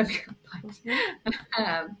coming out of your butt.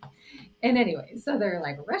 And anyway, so they're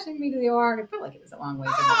like rushing me to the OR. It felt like it was a long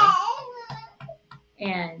ways away.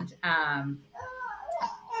 And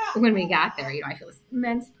when we got there, I feel this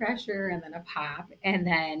immense pressure and then a pop. And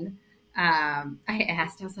then I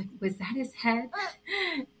asked, I was like, was that his head?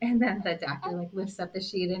 And then the doctor like lifts up the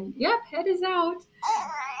sheet and, yep, head is out.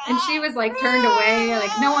 And she was like turned away.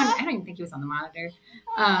 Like no one, I don't even think he was on the monitor.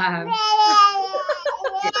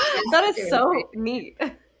 That is so neat.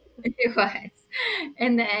 It was.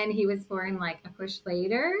 And then he was born like a push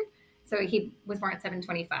later. So he was born at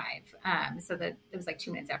 7:25. So that it was like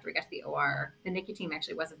 2 minutes after we got to the OR. The NICU team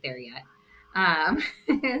actually wasn't there yet.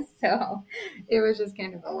 So it was just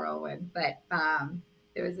kind of a whirlwind, but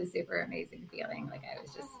it was a super amazing feeling. Like I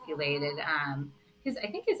was just elated. I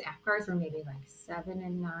think his AFGARs were maybe like 7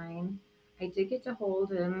 and 9. I did get to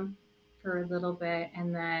hold him for a little bit,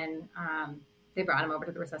 and then they brought him over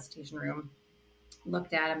to the resuscitation room,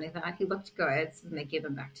 looked at him. They thought he looked good, so then they gave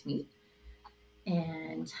him back to me.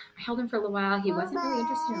 And I held him for a little while. He wasn't really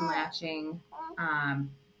interested in latching.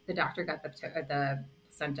 The doctor got the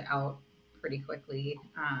placenta out pretty quickly.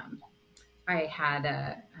 I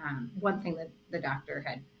had one thing that the doctor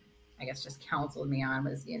had, I guess, just counseled me on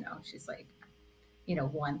was, she's like,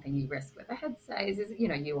 one thing you risk with a head size is,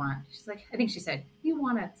 she's like, I think she said, you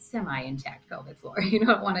want a semi-intact pelvic floor. You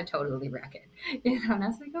don't want to totally wreck it. And I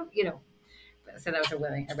was like, oh, so that was a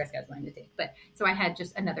risk I was willing to take. But so I had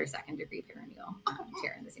just another 2nd degree perineal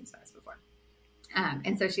tear in the same spot as before.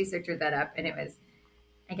 And so she sutured that up, and it was,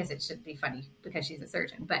 I guess it should be funny because she's a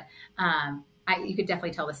surgeon, but you could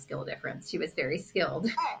definitely tell the skill difference. She was very skilled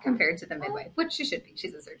compared to the midwife, which she should be.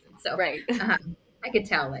 She's a surgeon. So right. I could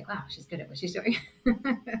tell like, wow, she's good at what she's doing.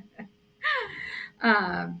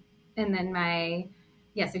 And then my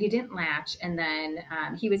yeah, so he didn't latch, and then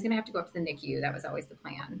he was going to have to go up to the NICU. That was always the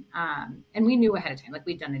plan, and we knew ahead of time. Like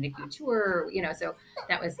we'd done a NICU tour, so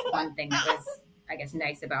that was one thing that was, I guess,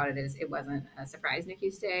 nice about it is it wasn't a surprise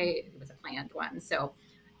NICU stay; it was a planned one. So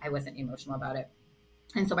I wasn't emotional about it,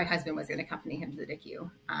 and so my husband was going to accompany him to the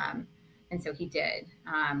NICU, and so he did.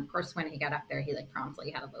 Of course, when he got up there, he like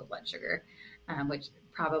promptly had a low blood sugar, which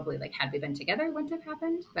probably like had we been together wouldn't have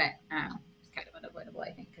happened, but kind of unavoidable,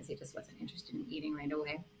 I think, because he just wasn't interested in eating right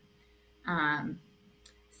away.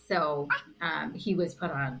 So he was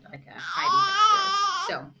put on like a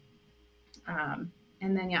IV dextrose.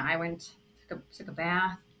 And then I went took a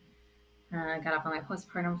bath, got up on my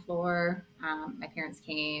postpartum floor. My parents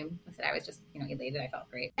came. I said I was just elated. I felt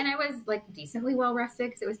great, and I was like decently well rested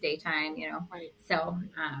because it was daytime. Right. So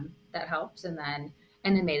that helped, and then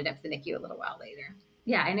made it up to the NICU a little while later.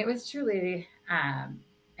 Yeah, and it was truly.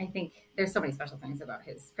 I think there's so many special things about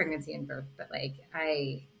his pregnancy and birth, but like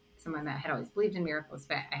someone that had always believed in miracles,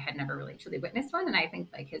 but I had never really truly witnessed one. And I think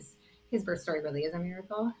like his birth story really is a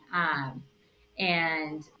miracle.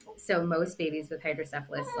 And so most babies with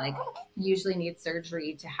hydrocephalus like usually need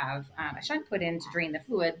surgery to have a shunt put in to drain the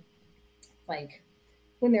fluid, like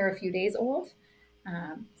when they're a few days old.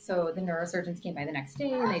 So the neurosurgeons came by the next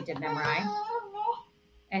day and they did an MRI,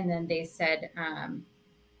 and then they said,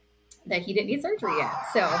 that he didn't need surgery yet.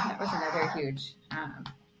 So that was another huge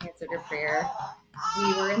answer to prayer.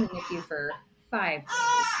 We were in the NICU for 5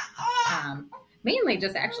 days, mainly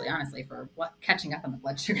just actually, honestly, for catching up on the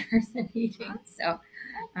blood sugars and eating. So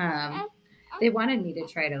they wanted me to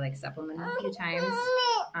try to like supplement a few times,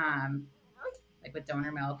 like with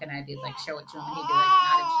donor milk, and I'd be like show it to him, and he'd be like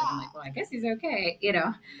not interested. I'm like, well, I guess he's okay,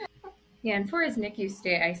 Yeah, and for his NICU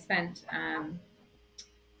stay, I spent.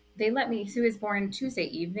 They let me, so he was born Tuesday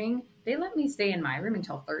evening. They let me stay in my room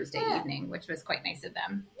until Thursday evening, which was quite nice of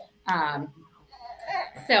them.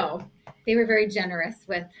 So they were very generous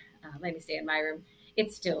with letting me stay in my room.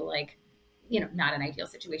 It's still like, not an ideal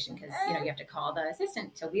situation because, you have to call the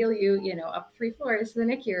assistant to wheel you, up 3 floors to the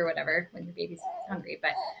NICU or whatever when your baby's hungry.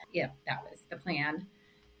 But, that was the plan.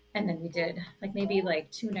 And then we did like maybe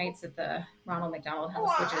like 2 nights at the Ronald McDonald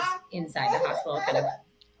House, which is inside the hospital, kind of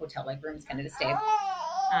hotel-like rooms kind of to stay.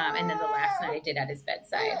 And then the last night I did at his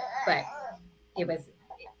bedside, but it was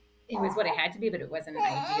what it had to be, but it wasn't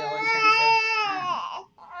ideal in terms of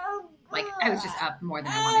like I was just up more than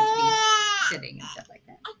I wanted to be sitting and stuff like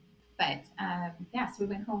that. But so we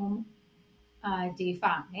went home day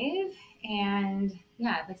 5, and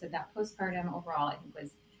like I said, that postpartum overall I think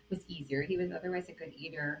was easier. He was otherwise a good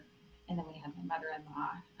eater, and then we had my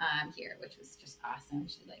mother-in-law here, which was just awesome.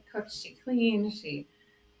 She like cooked, she cleaned, she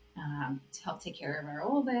to help take care of our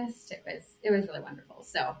oldest. It was really wonderful.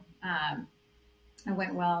 So it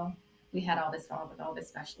went well. We had all this follow-up with all the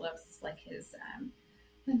specialists, like his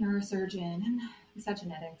the neurosurgeon and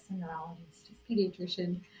genetics and neurologist, his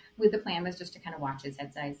pediatrician. The plan was just to kind of watch his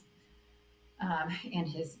head size and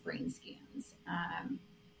his brain scans.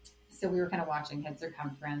 So we were kind of watching head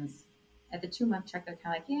circumference. At the 2-month check, they're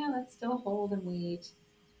kind of like, let's still hold and wait.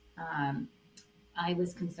 I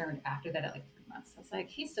was concerned after that at like 3 months. I was like,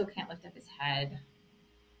 he still can't lift up his head.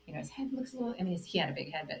 His head looks a little, he had a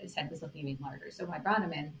big head, but his head was looking even larger. So I brought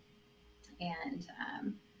him in, and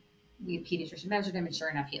the pediatrician measured him, and sure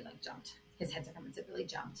enough, he had like jumped. His head circumference had really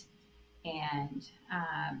jumped. And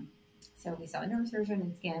so we saw a neurosurgeon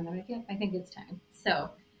and scanned him. I'm like, I think it's time. So,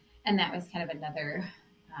 and that was kind of another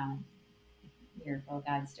miracle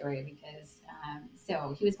God story because,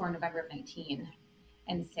 so he was born November of 19.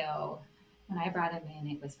 And so when I brought him in,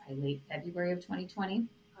 it was probably late February of 2020.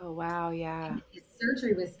 Oh, wow. Yeah. And his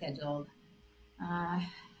surgery was scheduled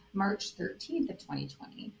March 13th of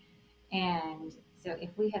 2020. And so if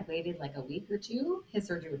we had waited like a week or 2, his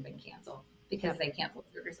surgery would have been canceled because they canceled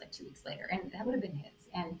surgeries like 2 weeks later. And that would have been his,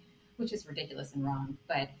 and which is ridiculous and wrong.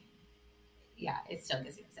 But yeah, it still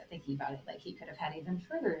gets me upset thinking about it. Like he could have had even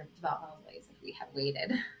further developmental delays if we had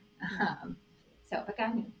waited. But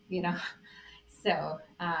God knew, So,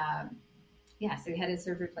 so he had his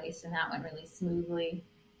surgery placed, and that went really smoothly.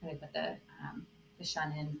 And we put the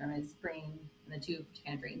shunt in from his brain and the tube to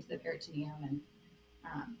kind of drain to the peritoneum, and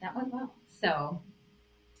that went well. So,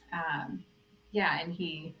 and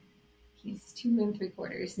he's 2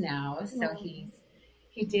 3/4 now. So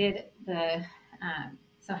he did the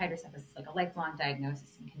so hydrocephalus is like a lifelong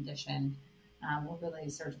diagnosis and condition. Really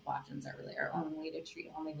surgical options are really our only way to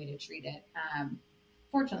treat it.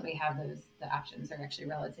 Fortunately, we have the options are actually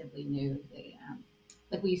relatively new. They,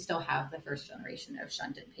 like we still have the first generation of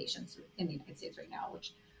shunted patients in the United States right now,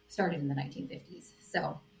 which started in the 1950s.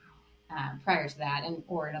 So prior to that,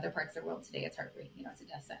 or in other parts of the world today, it's hardly, it's a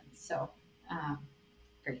death sentence. So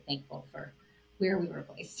very thankful for where we were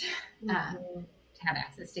placed to have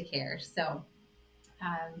access to care.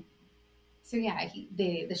 Um, so yeah,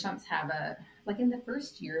 the shunts have a, like in the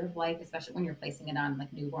first year of life, especially when you're placing it on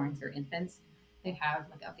like newborns or infants, they have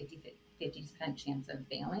like a 50% chance of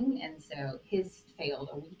failing. And so his failed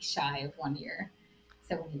a week shy of 1 year.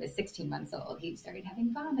 So when he was 16 months old, he started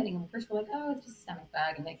having vomiting. And first we're like, oh, it's just a stomach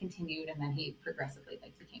bug. And that continued. And then he progressively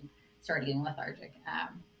started getting lethargic.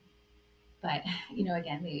 But,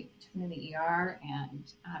 again, they took him in the ER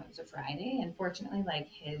and it was a Friday. And fortunately, like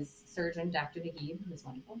his surgeon, Dr. Nagib, who was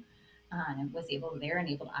wonderful, was able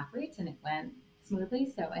to operate, and it went smoothly.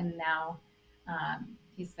 So, and now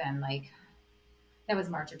he's been like, that was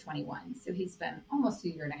March of 21. So he's been almost a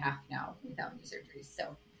year and a half now without any surgeries.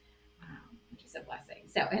 So, which is a blessing.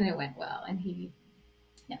 So, and it went well. And he's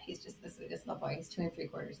just the sweetest little boy. He's 2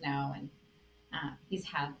 3/4 now. And he's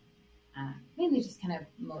had mainly just kind of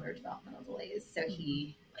motor developmental delays. So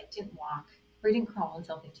he didn't walk, or he didn't crawl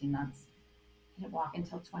until 15 months. He didn't walk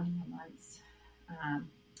until 21 months.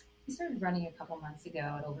 He started running a couple months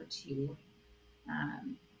ago at over 2.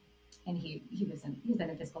 And he's been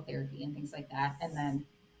in physical therapy and things like that. And then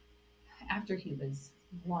after he was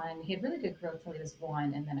 1, he had really good growth till he was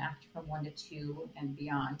 1. And then after from 1 to 2 and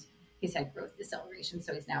beyond, he's had growth deceleration.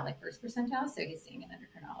 So he's now like first percentile. So he's seeing an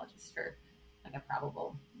endocrinologist for like a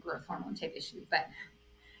probable growth hormone type issue. But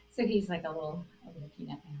so he's like a little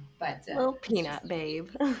peanut now. But little peanut babe.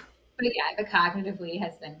 But yeah, the cognitively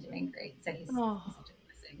has been doing great. So he's such a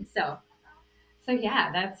blessing. So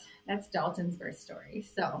yeah, that's Dalton's birth story.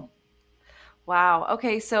 So wow.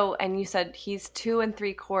 Okay. So, and you said he's 2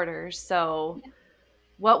 3/4. So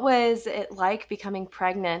what was it like becoming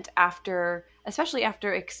pregnant especially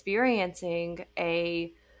after experiencing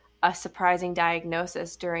a surprising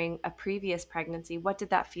diagnosis during a previous pregnancy? What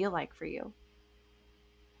did that feel like for you?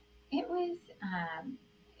 It was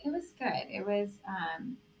good. It was,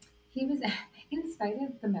 he was, in spite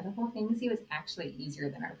of the medical things, he was actually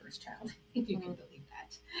easier than our first child, if you can believe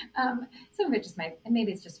that. Some of it just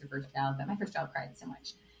maybe it's just your first child, but my first child cried so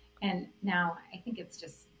much. And now I think it's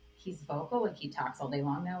just, he's vocal, like he talks all day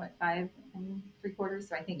long now at 5 3/4.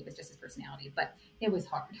 So I think it was just his personality, but it was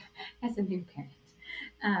hard as a new parent.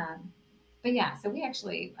 But yeah, so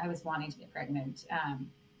I was wanting to get pregnant.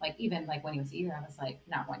 Even like when he was a year, I was like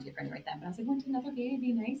not wanting to get pregnant right then, but I was like, wouldn't another baby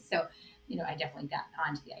be nice? So, I definitely got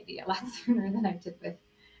onto the idea a lot sooner than I did with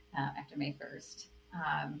after May 1st.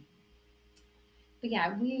 But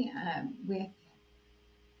yeah, we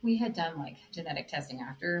had done like genetic testing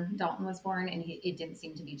after Dalton was born, and it didn't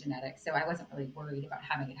seem to be genetic, so I wasn't really worried about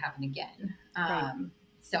having it happen again. Right.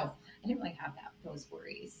 So I didn't really have those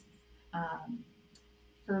worries.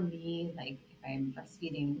 For me, like if I'm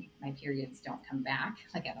breastfeeding, my periods don't come back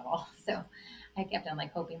like at all. So I kept on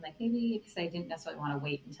like hoping like maybe, because I didn't necessarily want to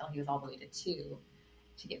wait until he was all the way to 2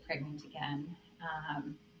 to get pregnant again.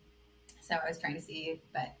 So I was trying to see,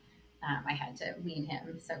 but I had to wean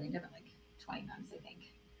him. So I weaned him at like 20 months, I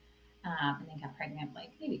think. And then got pregnant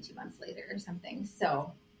like maybe 2 months later or something.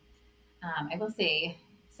 So I will say,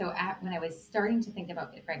 when I was starting to think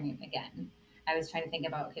about getting pregnant again, I was trying to think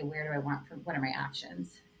about, okay, what are my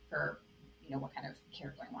options for, what kind of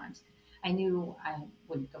care do I want? I knew I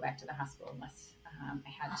wouldn't go back to the hospital unless I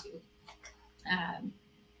had to.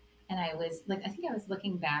 And I was like, I think I was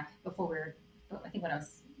looking back I think when I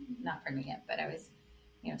was not pregnant yet, but I was,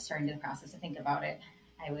 starting the process to think about it.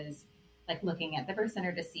 I was like looking at the birth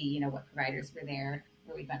center to see, what providers were there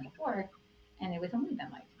where we'd been before. And it was only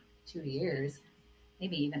been like 2 years,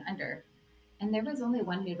 maybe even under. And there was only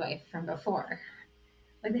one midwife from before.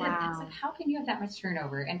 Like I was like, how can you have that much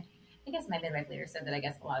turnover? And I guess my midwife later said that I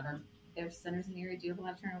guess a lot of their centers in the area do have a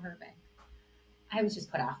lot of turnover, but I was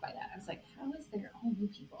just put off by that. I was like, how is there all new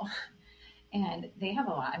people? And they have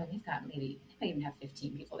a lot. I mean, they might even have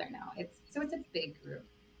 15 people there now. It's a big group.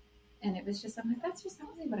 And it was just, I'm like, that's just not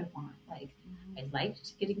really what I want. Like, I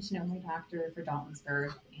liked getting to know my doctor for Dalton's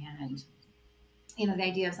birth. And, the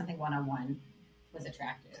idea of something one-on-one was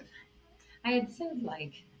attractive. I had said,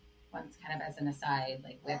 like, once kind of as an aside,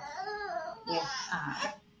 like with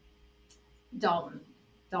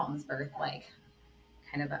Dalton's birth, like,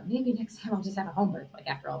 kind of maybe next time I'll just have a home birth, like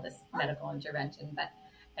after all this medical intervention. But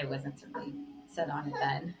I wasn't certainly set on it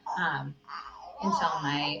then until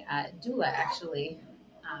my doula actually,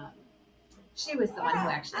 she was the one who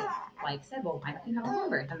actually like said, well, why don't you have a home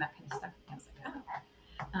birth? And that kind of stuck. I was like, oh,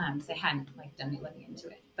 so I hadn't like done any looking into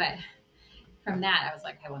it. But from that, I was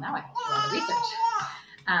like, okay, well, now I have to do all the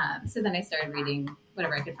research. So then I started reading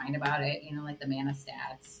whatever I could find about it, like the MANA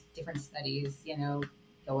stats, different studies,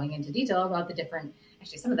 going into detail about the different,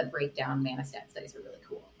 actually some of the breakdown Manistat studies were really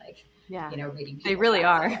cool. Like, Yeah, reading. they really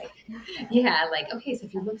are. Like, yeah. Like, okay, so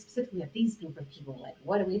if you look specifically at these group of people, like,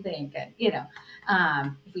 what do we think? And,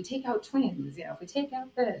 if we take out twins, if we take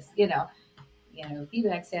out this,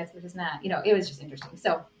 feedback stats versus not, it was just interesting.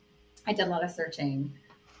 So I did a lot of searching.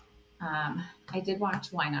 I did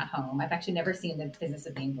watch Why Not Home. I've actually never seen The Business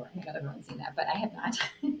of Being Boring. I know everyone's seen that, but I have not.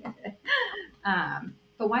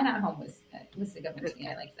 But Why Not Home was a good one to me.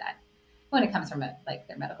 I liked that when it comes from like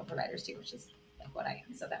their medical providers too, which is like what I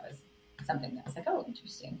am. So that was something that was like, oh,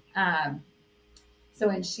 interesting. So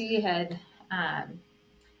when she had, I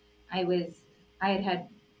had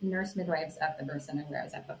nurse midwives at the birth center where I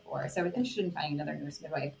was at before. So I was interested in finding another nurse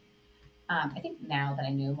midwife. I think now that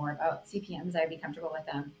I knew more about CPMs, I'd be comfortable with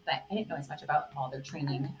them, but I didn't know as much about all their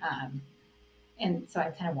training. And so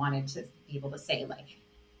I kind of wanted to be able to say, like,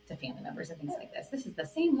 to family members and things like this is the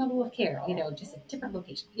same level of care, just a different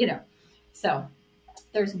location, So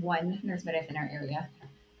there's one nurse midwife in our area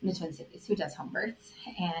in the Twin Cities who does home births,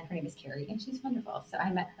 and her name is Carrie, and she's wonderful. So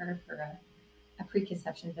I met her for a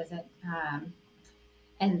preconception visit,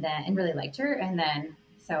 and really liked her. And then,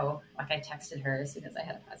 so like I texted her as soon as I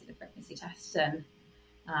had a positive pregnancy test, and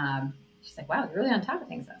she's like, wow, you're really on top of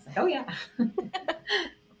things. And I was like, oh yeah.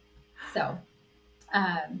 So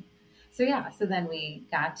then we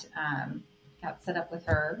got set up with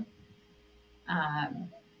her.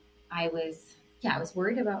 I was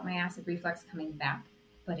worried about my acid reflux coming back,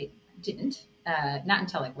 but it didn't, not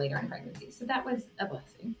until like later in pregnancy. So that was a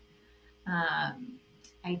blessing.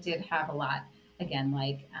 I did have a lot, again,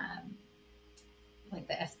 like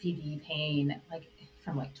the SPV pain, like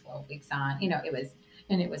from like 12 weeks on,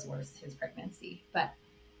 it was worse his pregnancy, but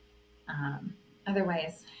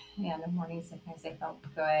otherwise, in the morning sickness, I felt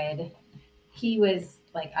good. He was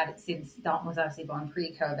like, since Dalton was obviously born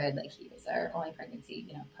pre-COVID, like he was our only pregnancy,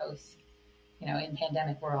 post, in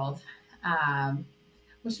pandemic world,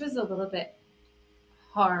 which was a little bit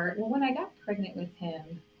hard. Well, when I got pregnant with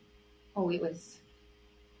him, it was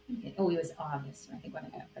August, I think, when I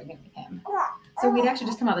got pregnant with him. So we'd actually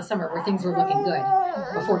just come out of the summer where things were looking good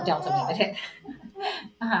before Delta made it hit.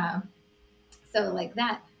 So like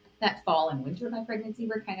that fall and winter of my pregnancy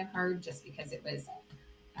were kind of hard, just because it was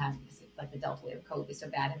like the Delta wave of COVID was so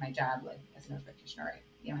bad in my job, like as a nurse practitioner,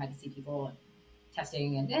 I had to see people and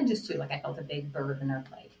testing, and just too, like I felt a big burden of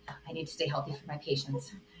like, I need to stay healthy for my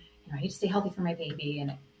patients, I need to stay healthy for my baby,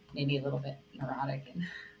 and it made me a little bit neurotic. And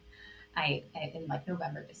I in like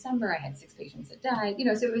November, December, I had 6 patients that died,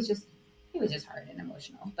 so it was just hard and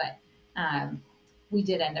emotional. But we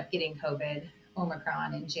did end up getting COVID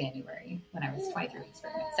Omicron in January when I was 23 weeks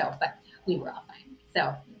pregnant. So, but we were all fine. So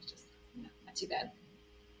it was just not too bad.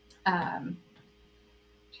 I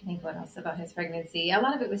think what else about his pregnancy? A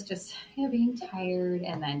lot of it was just being tired,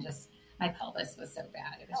 and then just my pelvis was so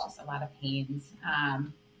bad. It was just a lot of pains.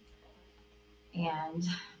 And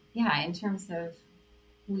yeah, in terms of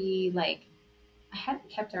I hadn't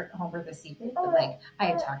kept our home birth a secret, but like I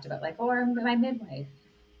had talked about like, I'm my midwife.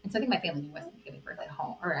 And so I think my family knew I wasn't giving birth at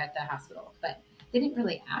home or at the hospital, but they didn't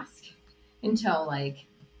really ask until like,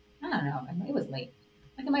 I don't know, it was late.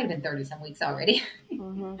 Like it might've been 30 some weeks already.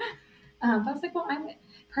 Mm-hmm. But I was like,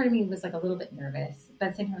 part of me was like a little bit nervous, but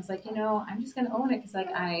at the same time I was like, I'm just going to own it. Cause like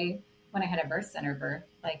when I had a birth center birth,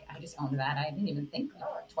 like I just owned that. I didn't even think like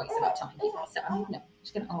twice about telling people. So I'm like, no, I'm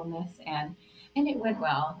just going to own this. And it went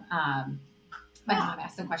well. My mom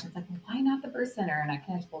asked some questions like, well, why not the birth center? And I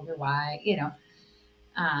kind of told her why,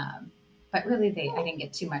 but really I didn't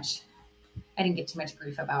get too much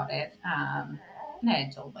grief about it. And I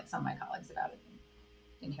had told like some of my colleagues about it.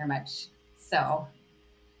 Didn't hear much. So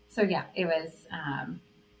yeah, it was,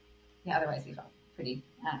 otherwise we felt pretty,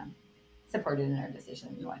 supported in our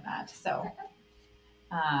decision and whatnot. So,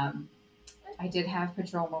 I did have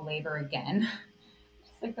prodromal labor again,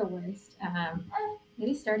 just like the worst,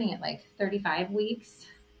 maybe starting at like 35 weeks.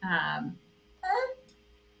 And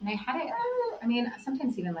I had it,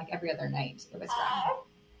 sometimes even like every other night it was rough.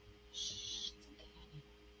 Shh, it's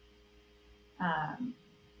okay.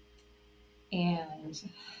 And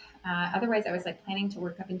otherwise I was like planning to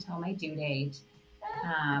work up until my due date.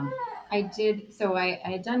 I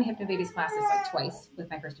had done Hypnobabies classes like twice with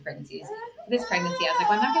my first 2 pregnancies. For this pregnancy, I was like,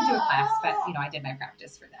 well, I'm not going to do a class, but I did my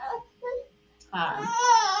practice for that.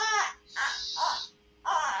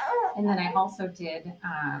 And then I also did,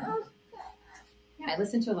 I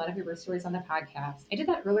listened to a lot of your birth stories on the podcast. I did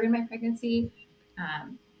that earlier in my pregnancy.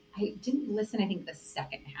 I didn't listen, I think, the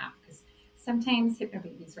second half, because sometimes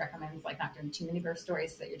Hypnobabies recommends like not doing too many birth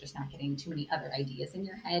stories so that you're just not getting too many other ideas in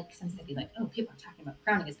your head. Because sometimes they'd be like, oh, people are talking about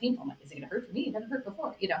crowning is painful. I'm like, is it going to hurt for me? It never hurt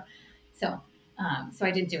before, So So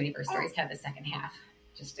I didn't do any birth stories, kind of the second half,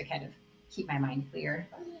 just to kind of keep my mind clear.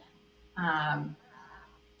 Um,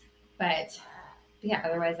 but yeah,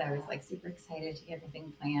 otherwise I was like super excited to get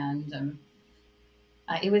everything planned, and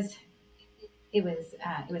it was it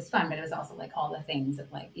was fun, but it was also like all the things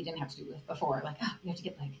that like you didn't have to do with before, like you have to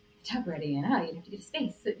get like the tub ready, and you have to get a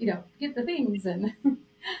space, get the things, and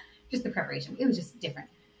just the preparation. It was just different,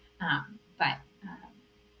 but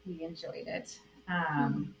we enjoyed it,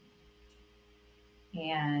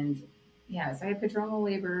 and yeah. So I had prodromal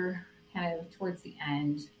labor kind of towards the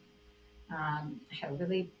end. I had a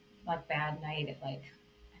really like bad night at like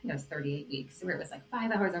I think it was 38 weeks, where it was like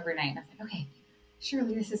 5 hours overnight, and I was like, okay,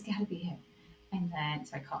 surely this has got to be it. And then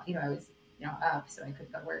so I called, I was up, so I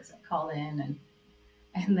couldn't go to work, so I called in,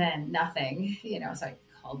 and then nothing, so I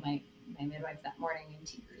called my midwife that morning in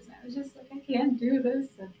tears, and I was just like, I can't do this,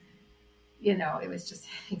 and it was just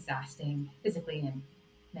exhausting physically and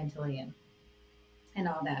mentally and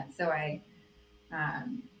all that. So I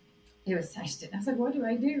just didn't. I was like, what do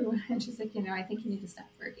I do? And she's like, I think you need to stop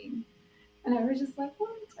working. And I was just like, what?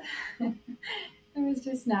 I was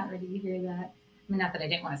just not ready to hear that. I mean, not that I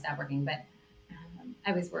didn't want to stop working, but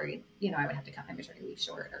I was worried, I would have to cut my maternity leave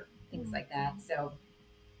short or things like that. So,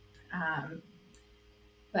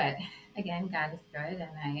 but again, God is good. And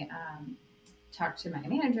I talked to my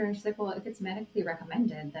manager, and she's like, well, if it's medically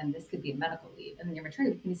recommended, then this could be a medical leave, and then your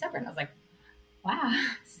maternity leave can be separate. And I was like, wow.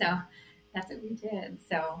 So that's what we did.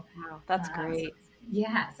 So, wow, that's great.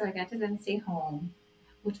 Yeah. So I got to then stay home,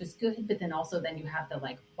 which was good. But then also then you have the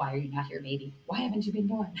like, why are you not here, baby? Why haven't you been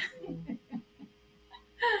born?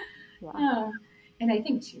 Yeah. And I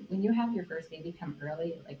think too, when you have your first baby come early,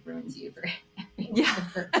 it like ruins you for yeah,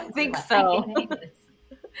 I think so.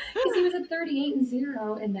 Because he was at 38 and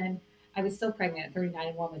 0, and then I was still pregnant at 39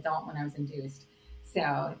 and 1 adult when I was induced. So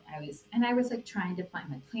I was like trying to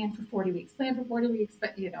plan for 40 weeks, but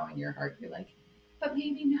in your heart you're like, but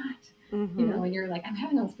maybe not. Mm-hmm. And you're like, I'm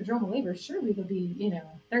having all this prodromal labor, surely it'll be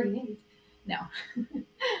 38. No.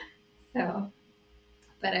 So,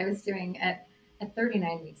 but I was doing at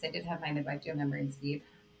 39 weeks, I did have my midwife do a membrane sweep.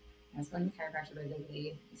 I was going to the chiropractor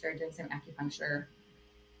regularly. I started doing some acupuncture.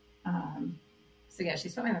 So yeah, she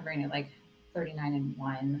swept my membrane at like 39 and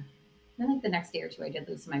 1. Then like the next day or two, I did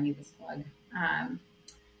lose my mucus plug.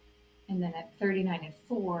 And then at 39 and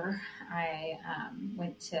 4, I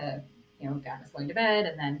went to, God was going to bed,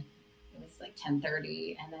 and then it was like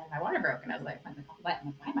 10:30, and then my water broke, and I was like, I'm all wet. I'm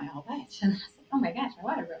like, why am I all wet? And I was like, oh my gosh, my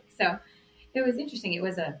water broke. So it was interesting. It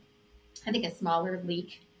was I think a smaller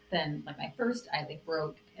leak than like my first. I like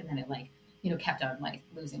broke, and then it like, kept on like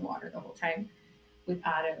losing water the whole time. With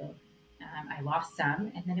Otto, I lost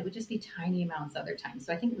some, and then it would just be tiny amounts other times.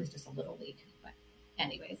 So I think it was just a little leak. But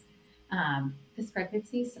anyways, this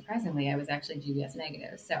pregnancy, surprisingly, I was actually GBS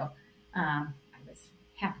negative. So I was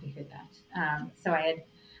happy to hear that. So I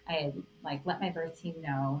had like let my birth team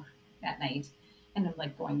know that night, and I'm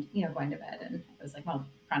like going to bed, and I was like, well,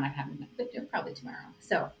 probably not happening, but probably tomorrow.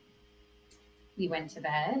 So we went to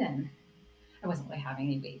bed, and I wasn't really having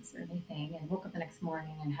any weights or anything, and woke up the next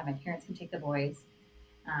morning and had my parents come take the boys.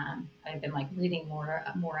 I've been like reading more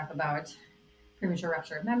up about premature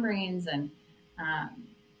rupture of membranes, and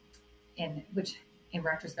which in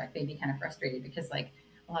retrospect made me kind of frustrated, because like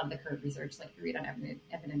a lot of the current research, like you read on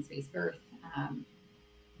evidence-based birth,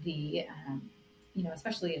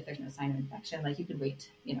 especially if there's no sign of infection, like you could wait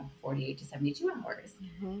 48 to 72 hours.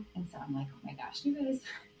 Mm-hmm. And so I'm like, oh my gosh, you guys,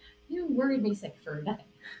 you worried me sick for nothing.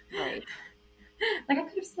 Right. Like I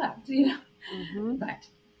could have slept, Mm-hmm. But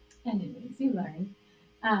anyways, you learn.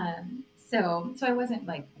 So I wasn't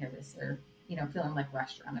like nervous or feeling like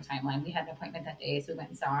rushed around the timeline. We had an appointment that day, so we went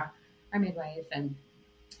and saw our midwife, and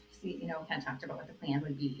kind of talked about what the plan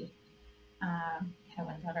would be. Kind of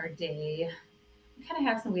went about our day. We kind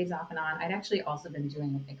of have some waves off and on. I'd actually also been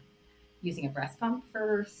doing like using a breast pump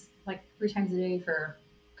for like 3 times a day for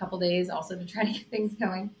a couple days, also to try to get things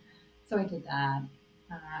going. So I did that.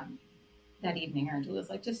 That evening, our doula was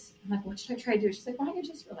like, I'm like, what should I try to do? She's like, why don't you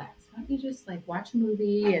just relax? Why don't you just like watch a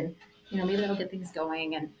movie, and maybe that'll get things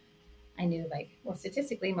going. And I knew like, well,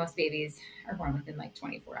 statistically, most babies are born within like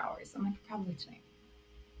 24 hours. So I'm like, probably tonight.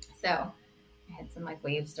 So I had some like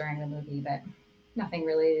waves during the movie, but nothing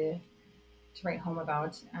really to write home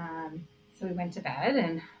about. So we went to bed,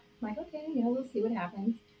 and I'm like, okay, we'll see what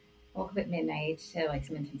happens. Woke up at midnight to like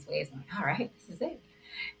some intense waves. I'm like, all right, this is it.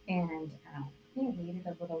 And waited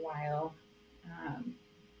a little while.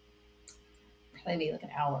 Probably maybe like an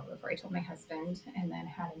hour before I told my husband, and then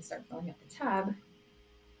had him start filling up the tub.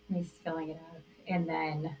 And he's filling it up, and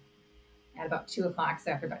then at about 2 o'clock,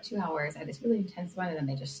 so after about 2 hours, I had this really intense one, and then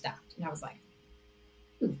they just stopped, and I was like,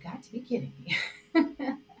 You've got to be kidding me.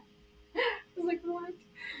 I was like, what?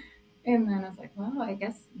 And then I was like, well, I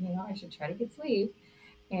guess, I should try to get sleep.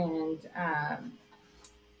 And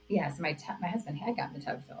yeah, so my husband had gotten the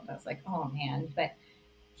tub filled. I was like, oh man, but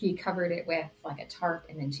he covered it with like a tarp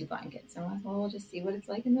and then 2 blankets. And I'm like, well, we'll just see what it's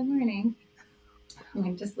like in the morning. I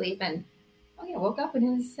went to sleep and oh yeah, woke up and it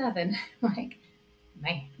was 7. Like,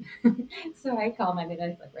 man. So I called my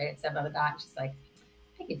midwife like right at 7 on the dot. And she's like,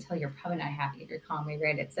 I can tell you're probably not happy if you're calling me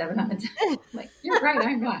right at 7 on the dot. I'm like, you're right,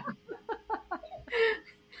 I'm not.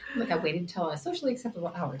 Look, I waited until a socially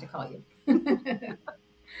acceptable hour to call you.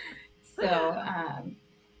 So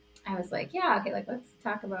I was like, yeah, okay, like let's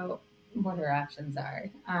talk about what our options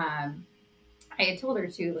are. I had told her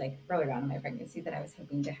to like earlier on in my pregnancy that I was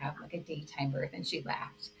hoping to have like a daytime birth, and she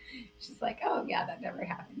laughed. She's like, "Oh yeah, that never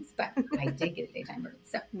happens," but I did get a daytime birth,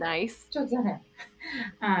 so Nice. jokes on her.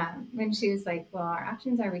 And she was like, "Well, our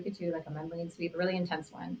options are we could do like a membrane sweep, a really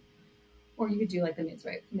intense one, or you could do like the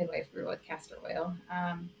midwife route with castor oil."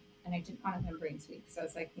 And I didn't want a membrane sweep, so I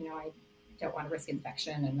was like, I don't want to risk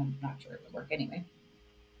infection, and I'm not sure it would work anyway.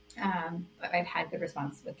 But I've had good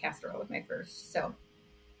response with castor oil with my first, so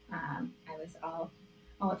I was all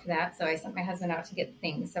up for that. So I sent my husband out to get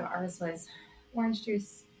things. So ours was orange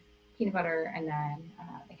juice, peanut butter, and then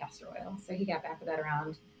the castor oil. So he got back with that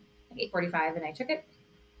around like 8:45, and I took it.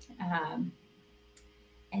 Um,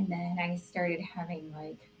 and then I started having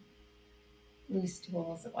like loose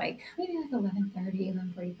stools at like maybe like 11:30,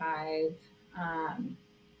 11:45.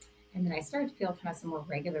 And then I started to feel kind of some more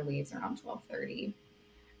regular waves around 12:30.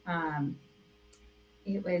 Um,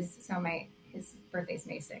 it was so my his birthday's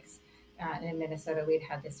May 6th. And in Minnesota, we'd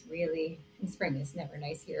had this really, and spring is never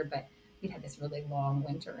nice here, but we'd had this really long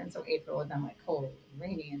winter. And so April had been like cold and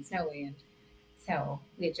rainy and snowy. And so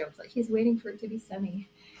we had joked like, he's waiting for it to be sunny.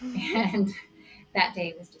 And that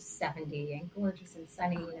day was just 70 and gorgeous and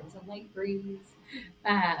sunny. And it was a light breeze.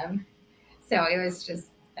 So it was just,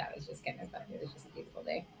 that was just kind of fun. It was just a beautiful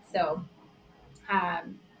day.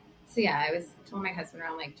 Um, so yeah, I was told my husband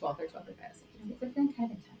around like 12 or 12 or 5. I was like, they're feeling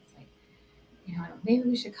kind of intense. Like, maybe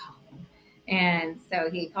we should call them. And so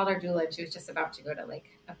he called our doula, and she was just about to go to like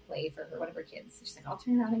a play for one of her kids. So she's like, I'll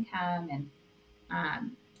turn around and come. And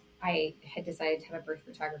I had decided to have a birth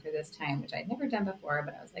photographer this time, which I'd never done before,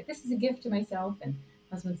 but I was like, this is a gift to myself. And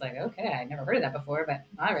my husband's like, okay, I'd never heard of that before, but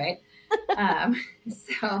all right.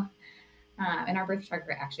 And our birth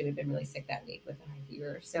photographer actually had been really sick that week with a high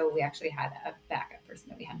fever. So we actually had a backup person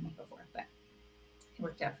that we hadn't met before, but it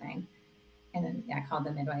worked out fine. And then I called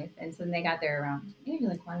the midwife. And so then they got there around maybe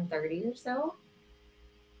like 1:30 or so.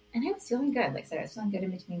 And I was feeling good. Like I said, I was feeling good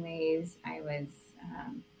in between waves. I was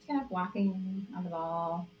kind of walking on the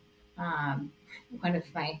ball. One of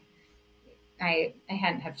my, I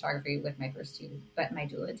hadn't had photography with my first two, but my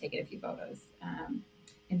doula had taken a few photos.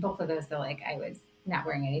 And both of those, though, like I was not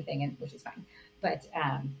wearing anything, and which is fine. But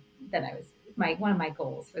then I was, one of my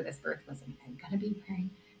goals for this birth was I'm going to be wearing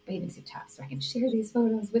bathing suit tops so I can share these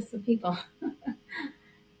photos with some people.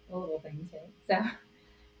 The little things, right?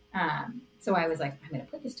 So I was like, I'm going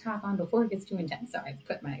to put this top on before it gets too intense. So I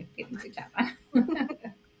put my bathing suit top on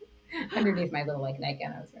underneath my little like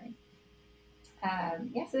nightgown I was wearing.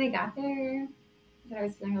 Yeah, so they got there. But I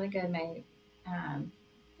was feeling really good. My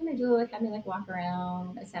doula had me like walk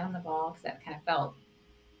around. I sat on the ball because that kind of felt.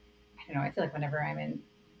 I don't know. I feel like whenever I'm in,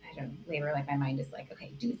 labor, like my mind is like,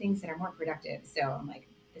 okay, do things that are more productive. So I'm like,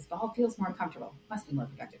 this ball feels more comfortable. Must be more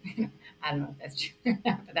productive. I don't know if that's true or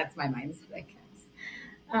not, but that's my mindset, I guess.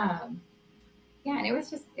 Yeah, and it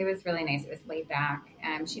was really nice. It was laid back.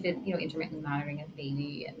 She did, intermittent monitoring of the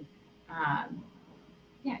baby, and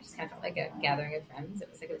yeah, it just kind of felt like a gathering of friends.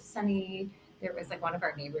 It was sunny. There was like one of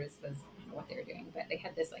our neighbors was, I don't know what they were doing, but they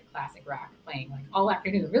had this like classic rock playing like all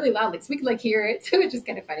afternoon, really loudly, so we could like hear it. So it was just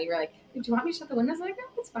kind of funny. We're like, do you want me to shut the windows? I'm like, no,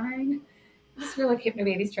 it's fine. Just feel like Hypno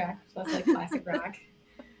Babies track plus like classic rock.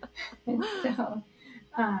 And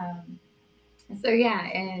so yeah,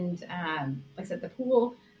 and like I said, the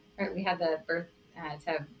pool. Right, we had the birth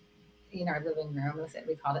tub in our living room.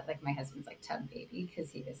 We called it like my husband's like tub baby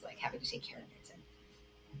because he was like having to take care of it and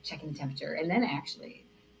checking the temperature. And then actually,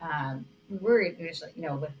 we were initially,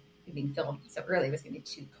 with it being filled so early, it was going to be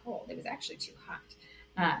too cold. It was actually too hot.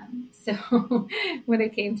 So when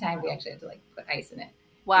it came time, we actually had to like put ice in it.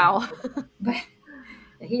 Wow. But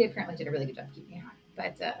he apparently did a really good job keeping it hot.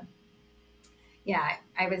 But yeah,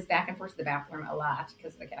 I was back and forth to the bathroom a lot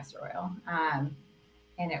because of the castor oil.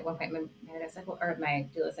 And at one point, my doula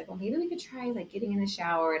was like, well, maybe we could try like getting in the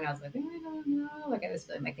shower. And I was like, I don't know. Like I was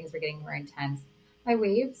feeling like things were getting more intense. My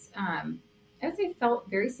waves, I would say felt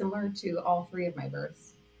very similar to all three of my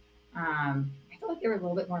births. I felt like they were a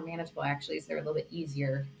little bit more manageable actually. So they were a little bit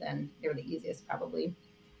easier they were the easiest probably.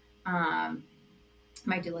 Um,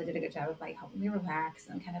 my doula did a good job of like helping me relax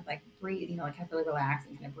and kind of like breathe, like kind of really relax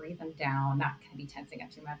and kind of breathe them down, not kind of be tensing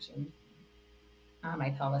up too much. And my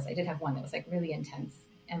pelvis, I did have one that was like really intense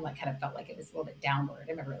and like kind of felt like it was a little bit downward.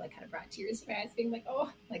 I remember it like kind of brought tears to my eyes, being like,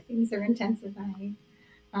 oh, like things are intensifying.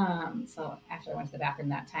 So after I went to the bathroom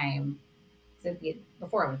that time, so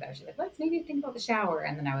before I went there, she's like, let's maybe think about the shower.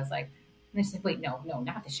 And then I was like, and then she's like, wait, no,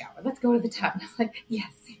 not the shower. Let's go to the tub. And I was like,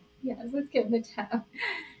 yes, let's get in the tub.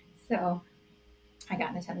 So I got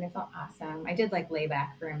in the tub and it felt awesome. I did like lay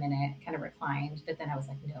back for a minute, kind of reclined, but then I was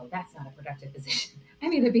like, no, that's not a productive position.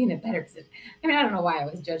 I'm either being in a better position. I mean, I don't know why I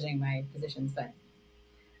was judging my positions, but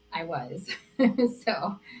I was. So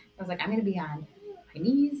I was like, I'm going to be on my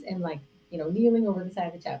knees and like, kneeling over the side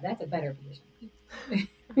of the tub. That's a better position.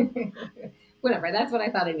 Whatever. That's what I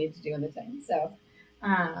thought I needed to do in the time. So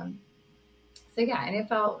yeah, and it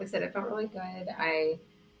felt, like I said, it felt really good. I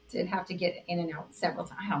did have to get in and out several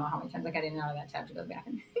times. I don't know how many times I got in and out of that tub to go to the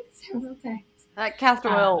bathroom. Several times. That castor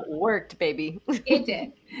oil worked, baby. It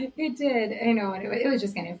did. I know. And it was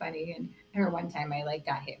just kind of funny. And I remember one time I like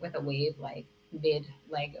got hit with a wave, like mid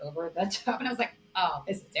leg over the tub. And I was like, oh,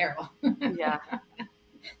 this is terrible. Yeah.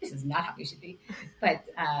 This is not how we should be. But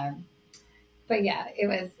yeah, it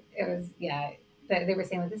was, yeah. They were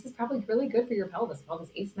saying, like, this is probably really good for your pelvis, all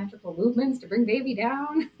these asymmetrical movements to bring baby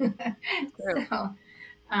down. So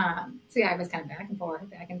yeah, I was kind of back and forth,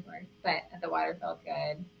 but the water felt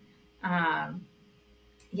good.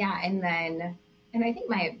 Yeah. And I think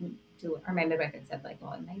my midwife had said like,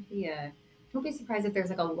 well, it might be don't be surprised if there's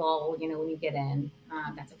like a lull, when you get in,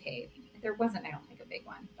 that's okay. There wasn't, I don't think, a big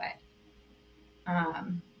one, but,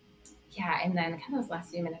 yeah. And then kind of those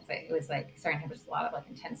last few minutes, it was like starting to have just a lot of like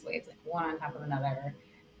intense waves, like one on top of another.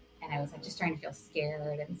 And I was like, just trying to feel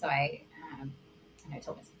scared. And so I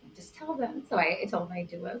told myself, just tell them. So I told my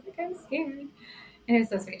doula, I was like, I'm scared. And it was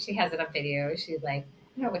so sweet. She has it on video. She's like,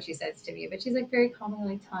 I don't know what she says to me, but she's like very calmly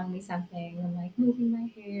like telling me something and like moving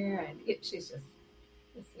my hair. And she's just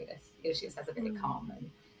the sweetest. She just has a very calm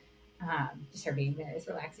and just her being there is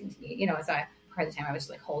relaxing to me. So part of the time I was just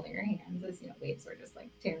like holding her hands as, waves were just like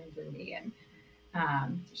tearing through me and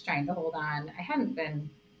just trying to hold on. I hadn't been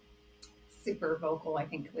super vocal, I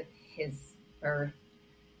think, with his birth.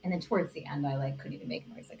 And then towards the end, I like couldn't even make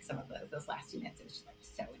noise. Like some of those last 2 minutes, it was just like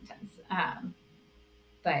so intense.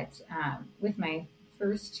 But with my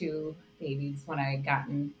first 2 babies, when I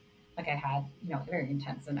gotten, like I had, very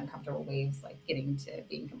intense and uncomfortable waves, like getting to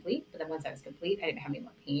being complete. But then once I was complete, I didn't have any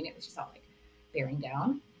more pain. It was just all like bearing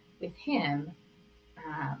down. With him,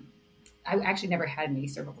 I actually never had any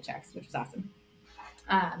cervical checks, which was awesome.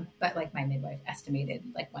 But like my midwife estimated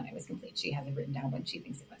like when I was complete. She has it written down when she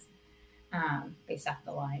thinks it was. Based off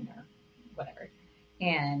the line or whatever.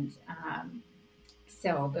 And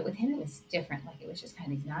but with him, it was different. Like it was just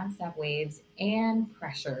kind of these nonstop waves and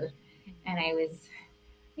pressure. And I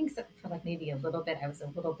think so, for like maybe a little bit, I was a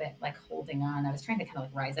little bit like holding on. I was trying to kind of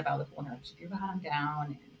like rise up out of the pool and like, keep your bottom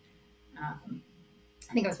down. And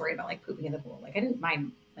I think I was worried about like pooping in the pool. Like I didn't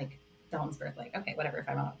mind like Dalton's birth. Like, okay, whatever. If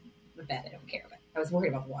I'm on the bed, I don't care. But I was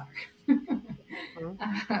worried about the water.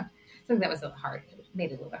 So that was a little hard. It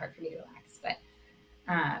made it a little bit hard for me to relax.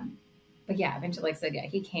 But yeah, eventually, like I said, yeah,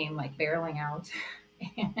 he came like barreling out.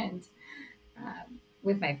 And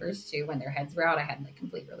with my first 2, when their heads were out, I had like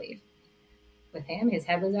complete relief. With him, his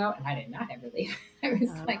head was out and I did not have relief. I was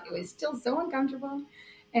like, it was still so uncomfortable.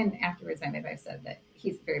 And afterwards, my midwife said that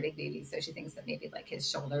he's a very big baby. So she thinks that maybe like his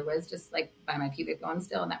shoulder was just like by my pubic bone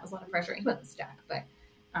still. And that was a lot of pressure. He wasn't stuck, but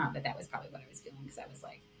that was probably what I was feeling. Because I was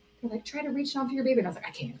like, they're like, try to reach down for your baby. And I was like,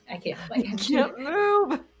 I can't. Like, I can't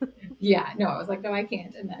move. Yeah, no, I was like, no, I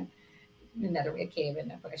can't. And then another way came and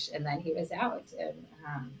a push, and then he was out. And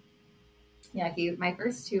yeah, my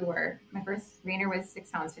first Rainer was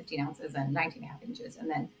 6 pounds, 15 ounces and 19.5 inches. And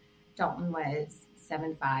then Dalton was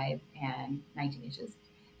 7'5" and 19 inches.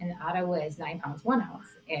 And Otto was 9 pounds, 1 ounce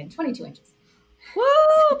and 22 inches.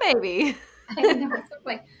 Woo, baby. I know. So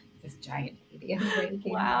like this giant baby.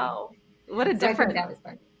 Wow. What a difference. That was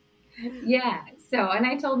fun. Yeah. So, and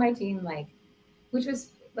I told my team, like, which was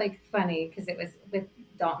like funny because it was with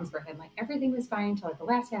Dalton's birth. I'm like, everything was fine until like the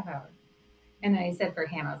last half hour. And then I said for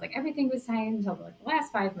him, I was like, everything was fine until like the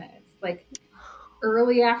last 5 minutes. Like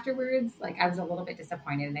early afterwards, like I was a little bit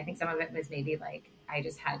disappointed. And I think some of it was maybe like I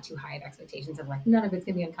just had too high of expectations of like, none of it's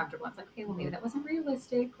going to be uncomfortable. It's like, okay, well, maybe that wasn't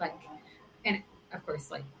realistic. Like, and of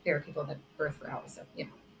course, like there are people that birth for hours. So,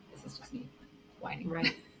 this is just me whining.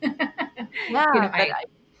 Right. Yeah.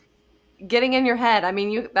 getting in your head. I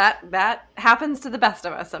mean, that happens to the best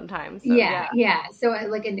of us sometimes. So, yeah. So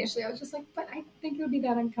like initially I was just like, but I think it would be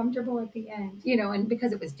that uncomfortable at the end, and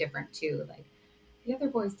because it was different too, like the other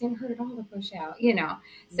boys didn't hurt at all to push out,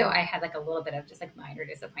 So I had like a little bit of just like minor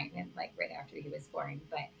disappointment, like right after he was born.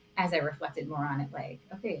 But as I reflected more on it, like,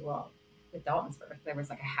 okay, well, with Dalton's birth, there was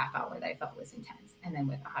like a half hour that I felt was intense. And then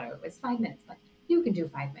with Otto, it was 5 minutes. Like, you can do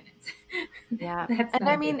 5 minutes. Yeah. And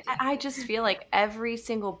I mean, I just feel like every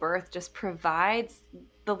single birth just provides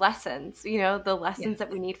the lessons, the lessons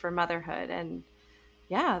that we need for motherhood. And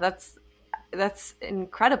yeah, that's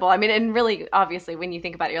incredible. I mean, and really, obviously, when you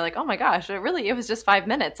think about it, you're like, oh my gosh, it was just 5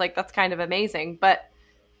 minutes. Like, that's kind of amazing. But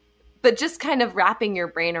just kind of wrapping your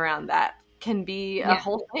brain around that can be a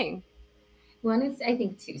whole thing. Well, and I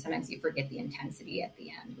think too, sometimes you forget the intensity at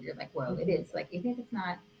the end where you're like, whoa, it is like, even if it's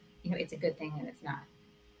not, it's a good thing and it's not,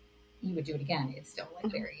 you would do it again. It's still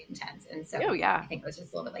like very intense. And so I think it was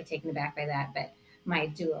just a little bit like taken aback by that. But my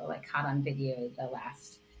doula like caught on video the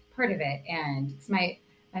last part of it. And my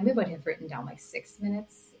midwife had written down like 6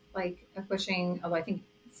 minutes, like of pushing, although I think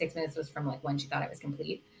 6 minutes was from like when she thought it was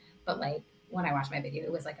complete. But like when I watched my video,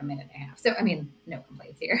 it was like a minute and a half. So, I mean, no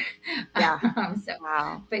complaints here. Yeah.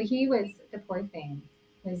 Wow. But he was, the poor thing,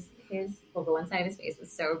 was the one side of his face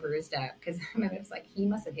was so bruised up because my midwife's like, he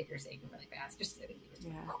must have hit your sacrum really fast. Just so that he was,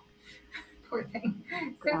 poor thing.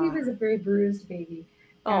 So he was a very bruised baby.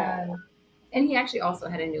 And he actually also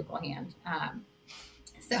had a nuchal hand.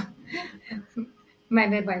 So my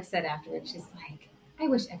midwife said afterwards, she's like, I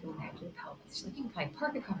wish everyone had your pelvis. She's like, you can probably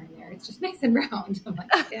park a car in there. It's just nice and round. I'm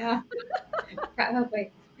like, yeah,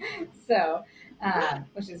 probably. So,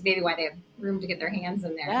 which is maybe why they have room to get their hands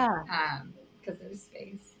in there. Because there's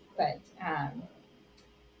space. But, I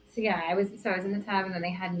was in the tub and then they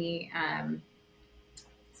had me, I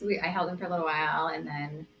held him for a little while and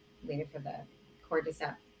then waited for the cord to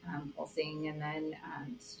stop pulsing and then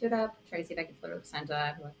stood up, tried to see if I could float a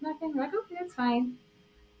placenta. I'm like, nothing. We're like, okay, that's fine.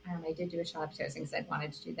 I did do a shot of Pitocin because I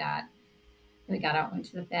wanted to do that. And we got out, went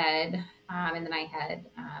to the bed, and then I had,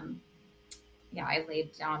 I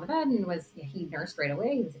laid down on the bed and he nursed right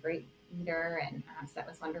away. He was a great eater, and so that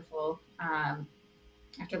was wonderful.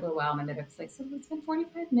 After a little while, my midwife was like, so it's been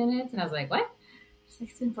 45 minutes. And I was like, what? She's like,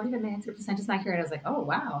 it's been 45 minutes, your placenta's not here. And I was like, oh,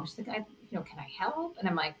 wow. She's like, can I help? And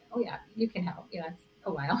I'm like, oh, yeah, you can help. It's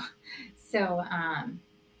a while. So,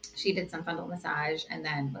 she did some fundal massage and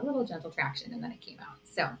then a little gentle traction and then it came out.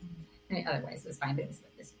 So otherwise it was fine, but it was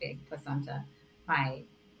like this big placenta. My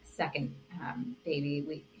second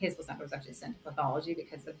baby, his placenta was actually sent to pathology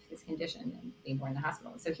because of his condition and being born in the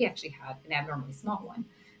hospital. So he actually had an abnormally small one,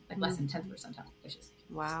 like less than 10th percentile, which is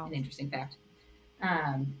an interesting fact.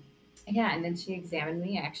 And then she examined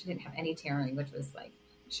me. I actually didn't have any tearing, which was like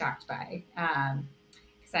shocked by.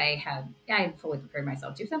 I had fully prepared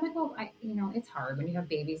myself too. So I'm like, well, it's hard when you have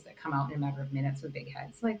babies that come out in a matter of minutes with big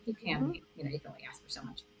heads. Like you can, you can only ask for so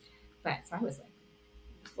much. But so I was like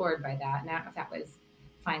floored by that. And I don't know if that was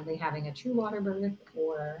finally having a true water birth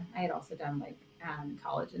or I had also done like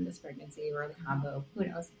college in this pregnancy or the combo, who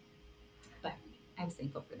knows? But I was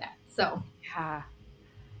thankful for that. So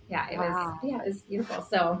it was beautiful.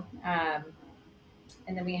 So,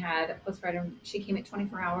 and then we had a postpartum. She came at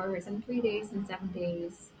 24 hours and 3 days and 7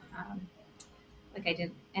 days. I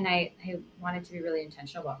wanted to be really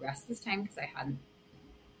intentional about rest this time because I hadn't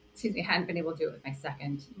been able to do it with my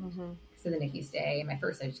second. So the NICU stay, my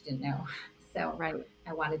first I just didn't know. So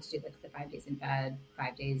I wanted to do like the 5 days in bed,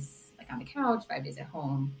 5 days like on the couch, 5 days at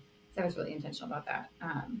home. So I was really intentional about that.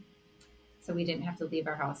 So we didn't have to leave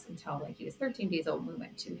our house until like he was 13 days old. When we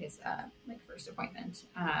went to his first appointment.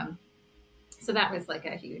 So that was like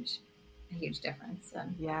a huge difference.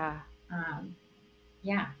 And,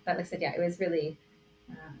 but like I said, it was really,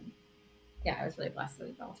 I was really blessed that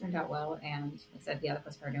it all turned out well. And like I said, the other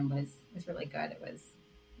postpartum was really good. It was,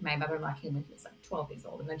 my mother-in-law came when he was like 12 days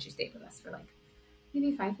old and then she stayed with us for like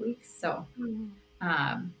maybe 5 weeks. So,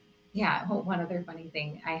 one other funny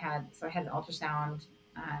thing I had an ultrasound,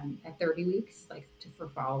 at 30 weeks, for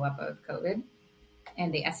follow-up of COVID,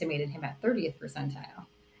 and they estimated him at 30th percentile.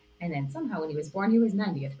 And then somehow when he was born, he was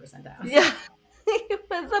 90th percentile. Yeah.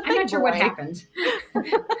 I'm not sure what happened.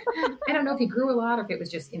 I don't know if he grew a lot or if it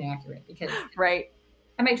was just inaccurate because at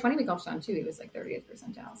my 20-week ultrasound too, he was like 30th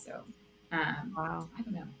percentile. So, wow. I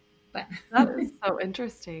don't know, but that is so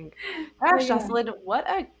interesting. Gosh, Jocelyn, what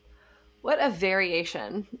a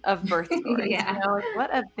variation of birth stories.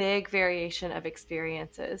 What a big variation of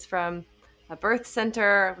experiences from a birth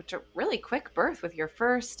center, which a really quick birth with your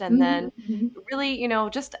first, and then really,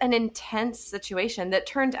 just an intense situation that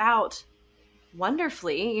turned out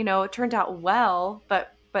wonderfully. It turned out well,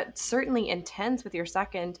 but certainly intense with your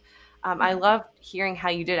second. I love hearing how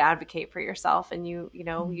you did advocate for yourself, and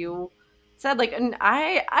you said like, and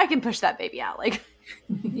I can push that baby out. Like,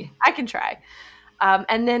 Yeah. I can try.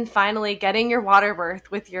 And then finally getting your water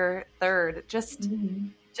birth with your third, just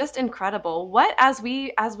incredible. What, as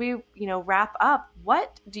we wrap up,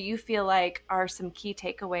 what do you feel like are some key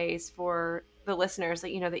takeaways for the listeners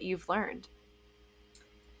that that you've learned?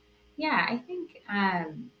 Yeah, I think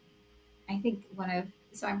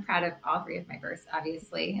so I'm proud of all three of my births,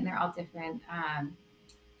 obviously, and they're all different.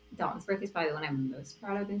 Dalton's birth is probably the one I'm most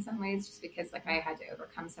proud of in some ways, just because like I had to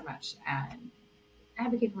overcome so much and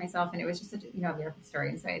advocate for myself, and it was just such a miracle story.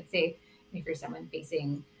 And so I'd say if you're someone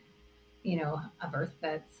facing a birth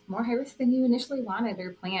that's more high risk than you initially wanted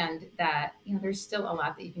or planned, that there's still a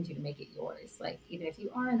lot that you can do to make it yours. Like even if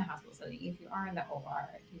you are in the hospital setting, if you are in the OR,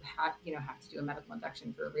 if you have to do a medical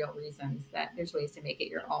induction for real reasons, that there's ways to make it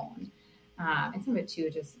your own. And some of it too,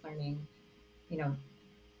 just learning,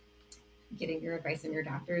 getting your advice from your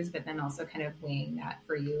doctors, but then also kind of weighing that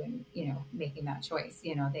for you and, making that choice.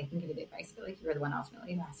 They can give you the advice, but like you're the one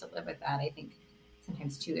ultimately who has to live with that. I think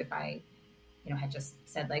sometimes too, if I, had just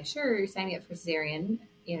said like, sure, sign me up for cesarean,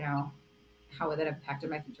 how would that have impacted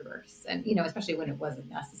my future births? And, especially when it wasn't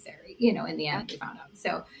necessary, in the end we found out.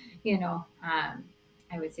 So,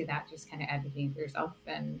 I would say that just kind of advocating for yourself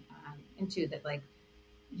and two, that like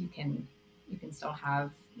you can still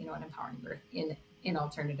have, an empowering birth in an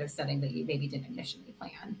alternative setting that you maybe didn't initially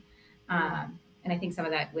plan. And I think some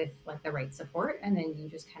of that with like the right support, and then you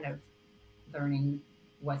just kind of learning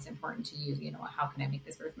what's important to you, how can I make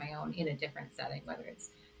this birth my own in a different setting, whether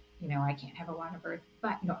it's, I can't have a water birth,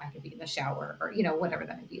 but, I could be in the shower or, whatever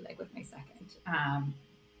that would be like with my second. So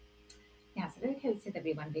I could say that'd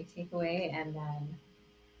be one big takeaway. And then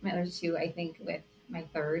my other two, I think with my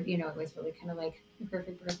third, it was really kind of like the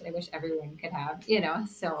perfect birth that I wish everyone could have,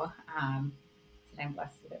 so I'm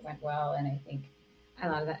blessed that it went well. And I think a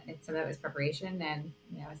lot of that, some of that was preparation, and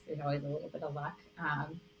there's always a little bit of luck.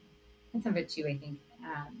 And some of it too, I think,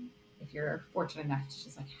 if you're fortunate enough to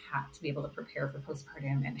just like have to be able to prepare for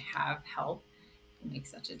postpartum and have help, it makes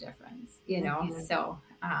such a difference, So,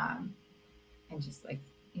 and just like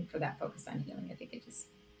for that focus on healing, I think it just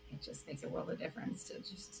makes a world of difference to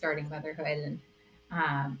just starting motherhood.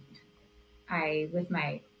 And with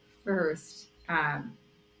my first, and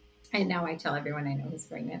now I tell everyone I know who's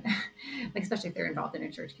pregnant, like especially if they're involved in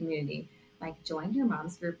a church community, like join your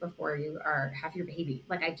mom's group before you have your baby.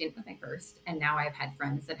 Like I didn't with my first, and now I've had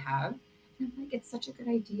friends that have. And I'm like, it's such a good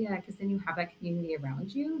idea because then you have that community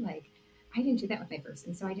around you. Like I didn't do that with my first,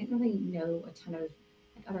 and so I didn't really know a ton of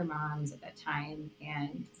like other moms at that time,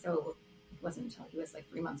 and so it wasn't until he was like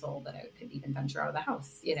 3 months old that I could even venture out of the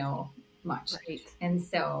house, much. Right. And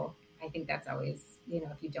so I think that's always,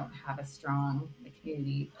 if you don't have a strong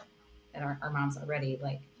community that our moms already,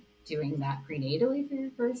 like doing that prenatally for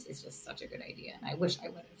your first is just such a good idea. And I wish I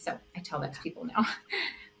would have. So I tell that to people now.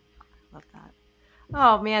 Love that.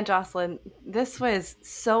 Oh man, Jocelyn, this was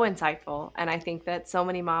so insightful. And I think that so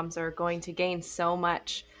many moms are going to gain so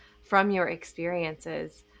much from your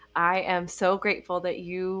experiences. I am so grateful that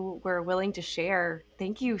you were willing to share.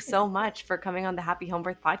 Thank you so much for coming on the Happy Home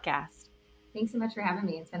Birth podcast. Thanks so much for having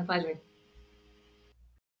me. It's been a pleasure.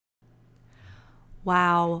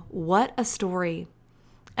 Wow, what a story.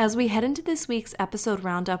 As we head into this week's episode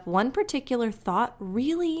roundup, one particular thought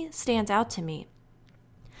really stands out to me.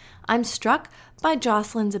 I'm struck by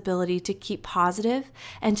Jocelyn's ability to keep positive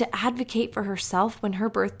and to advocate for herself when her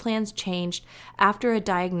birth plans changed after a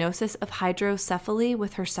diagnosis of hydrocephaly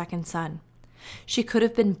with her second son. She could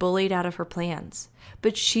have been bullied out of her plans,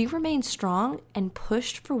 but she remained strong and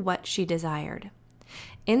pushed for what she desired.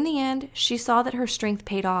 In the end, she saw that her strength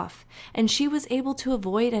paid off, and she was able to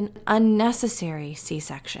avoid an unnecessary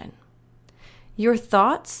C-section. Your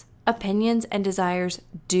thoughts, opinions, and desires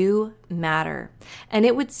do matter, and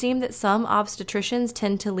it would seem that some obstetricians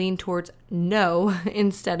tend to lean towards no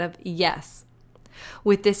instead of yes.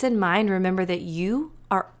 With this in mind, remember that you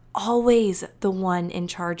are always the one in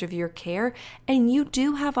charge of your care, and you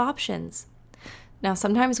do have options. Now,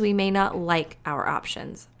 sometimes we may not like our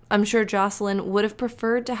options. I'm sure Jocelyn would have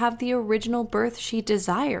preferred to have the original birth she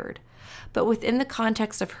desired, but within the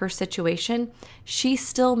context of her situation, she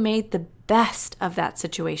still made the best of that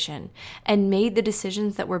situation and made the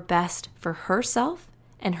decisions that were best for herself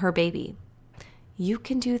and her baby. You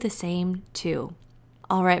can do the same too.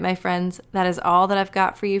 All right, my friends, that is all that I've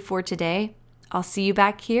got for you for today. I'll see you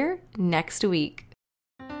back here next week.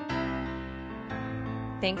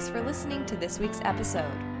 Thanks for listening to this week's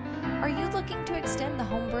episode. Are you looking to extend the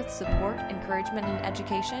home birth support, encouragement, and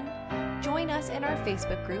education? Join us in our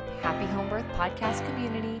Facebook group, Happy Home Birth Podcast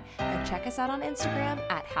Community, and check us out on Instagram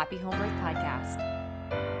at Happy Home Birth Podcast.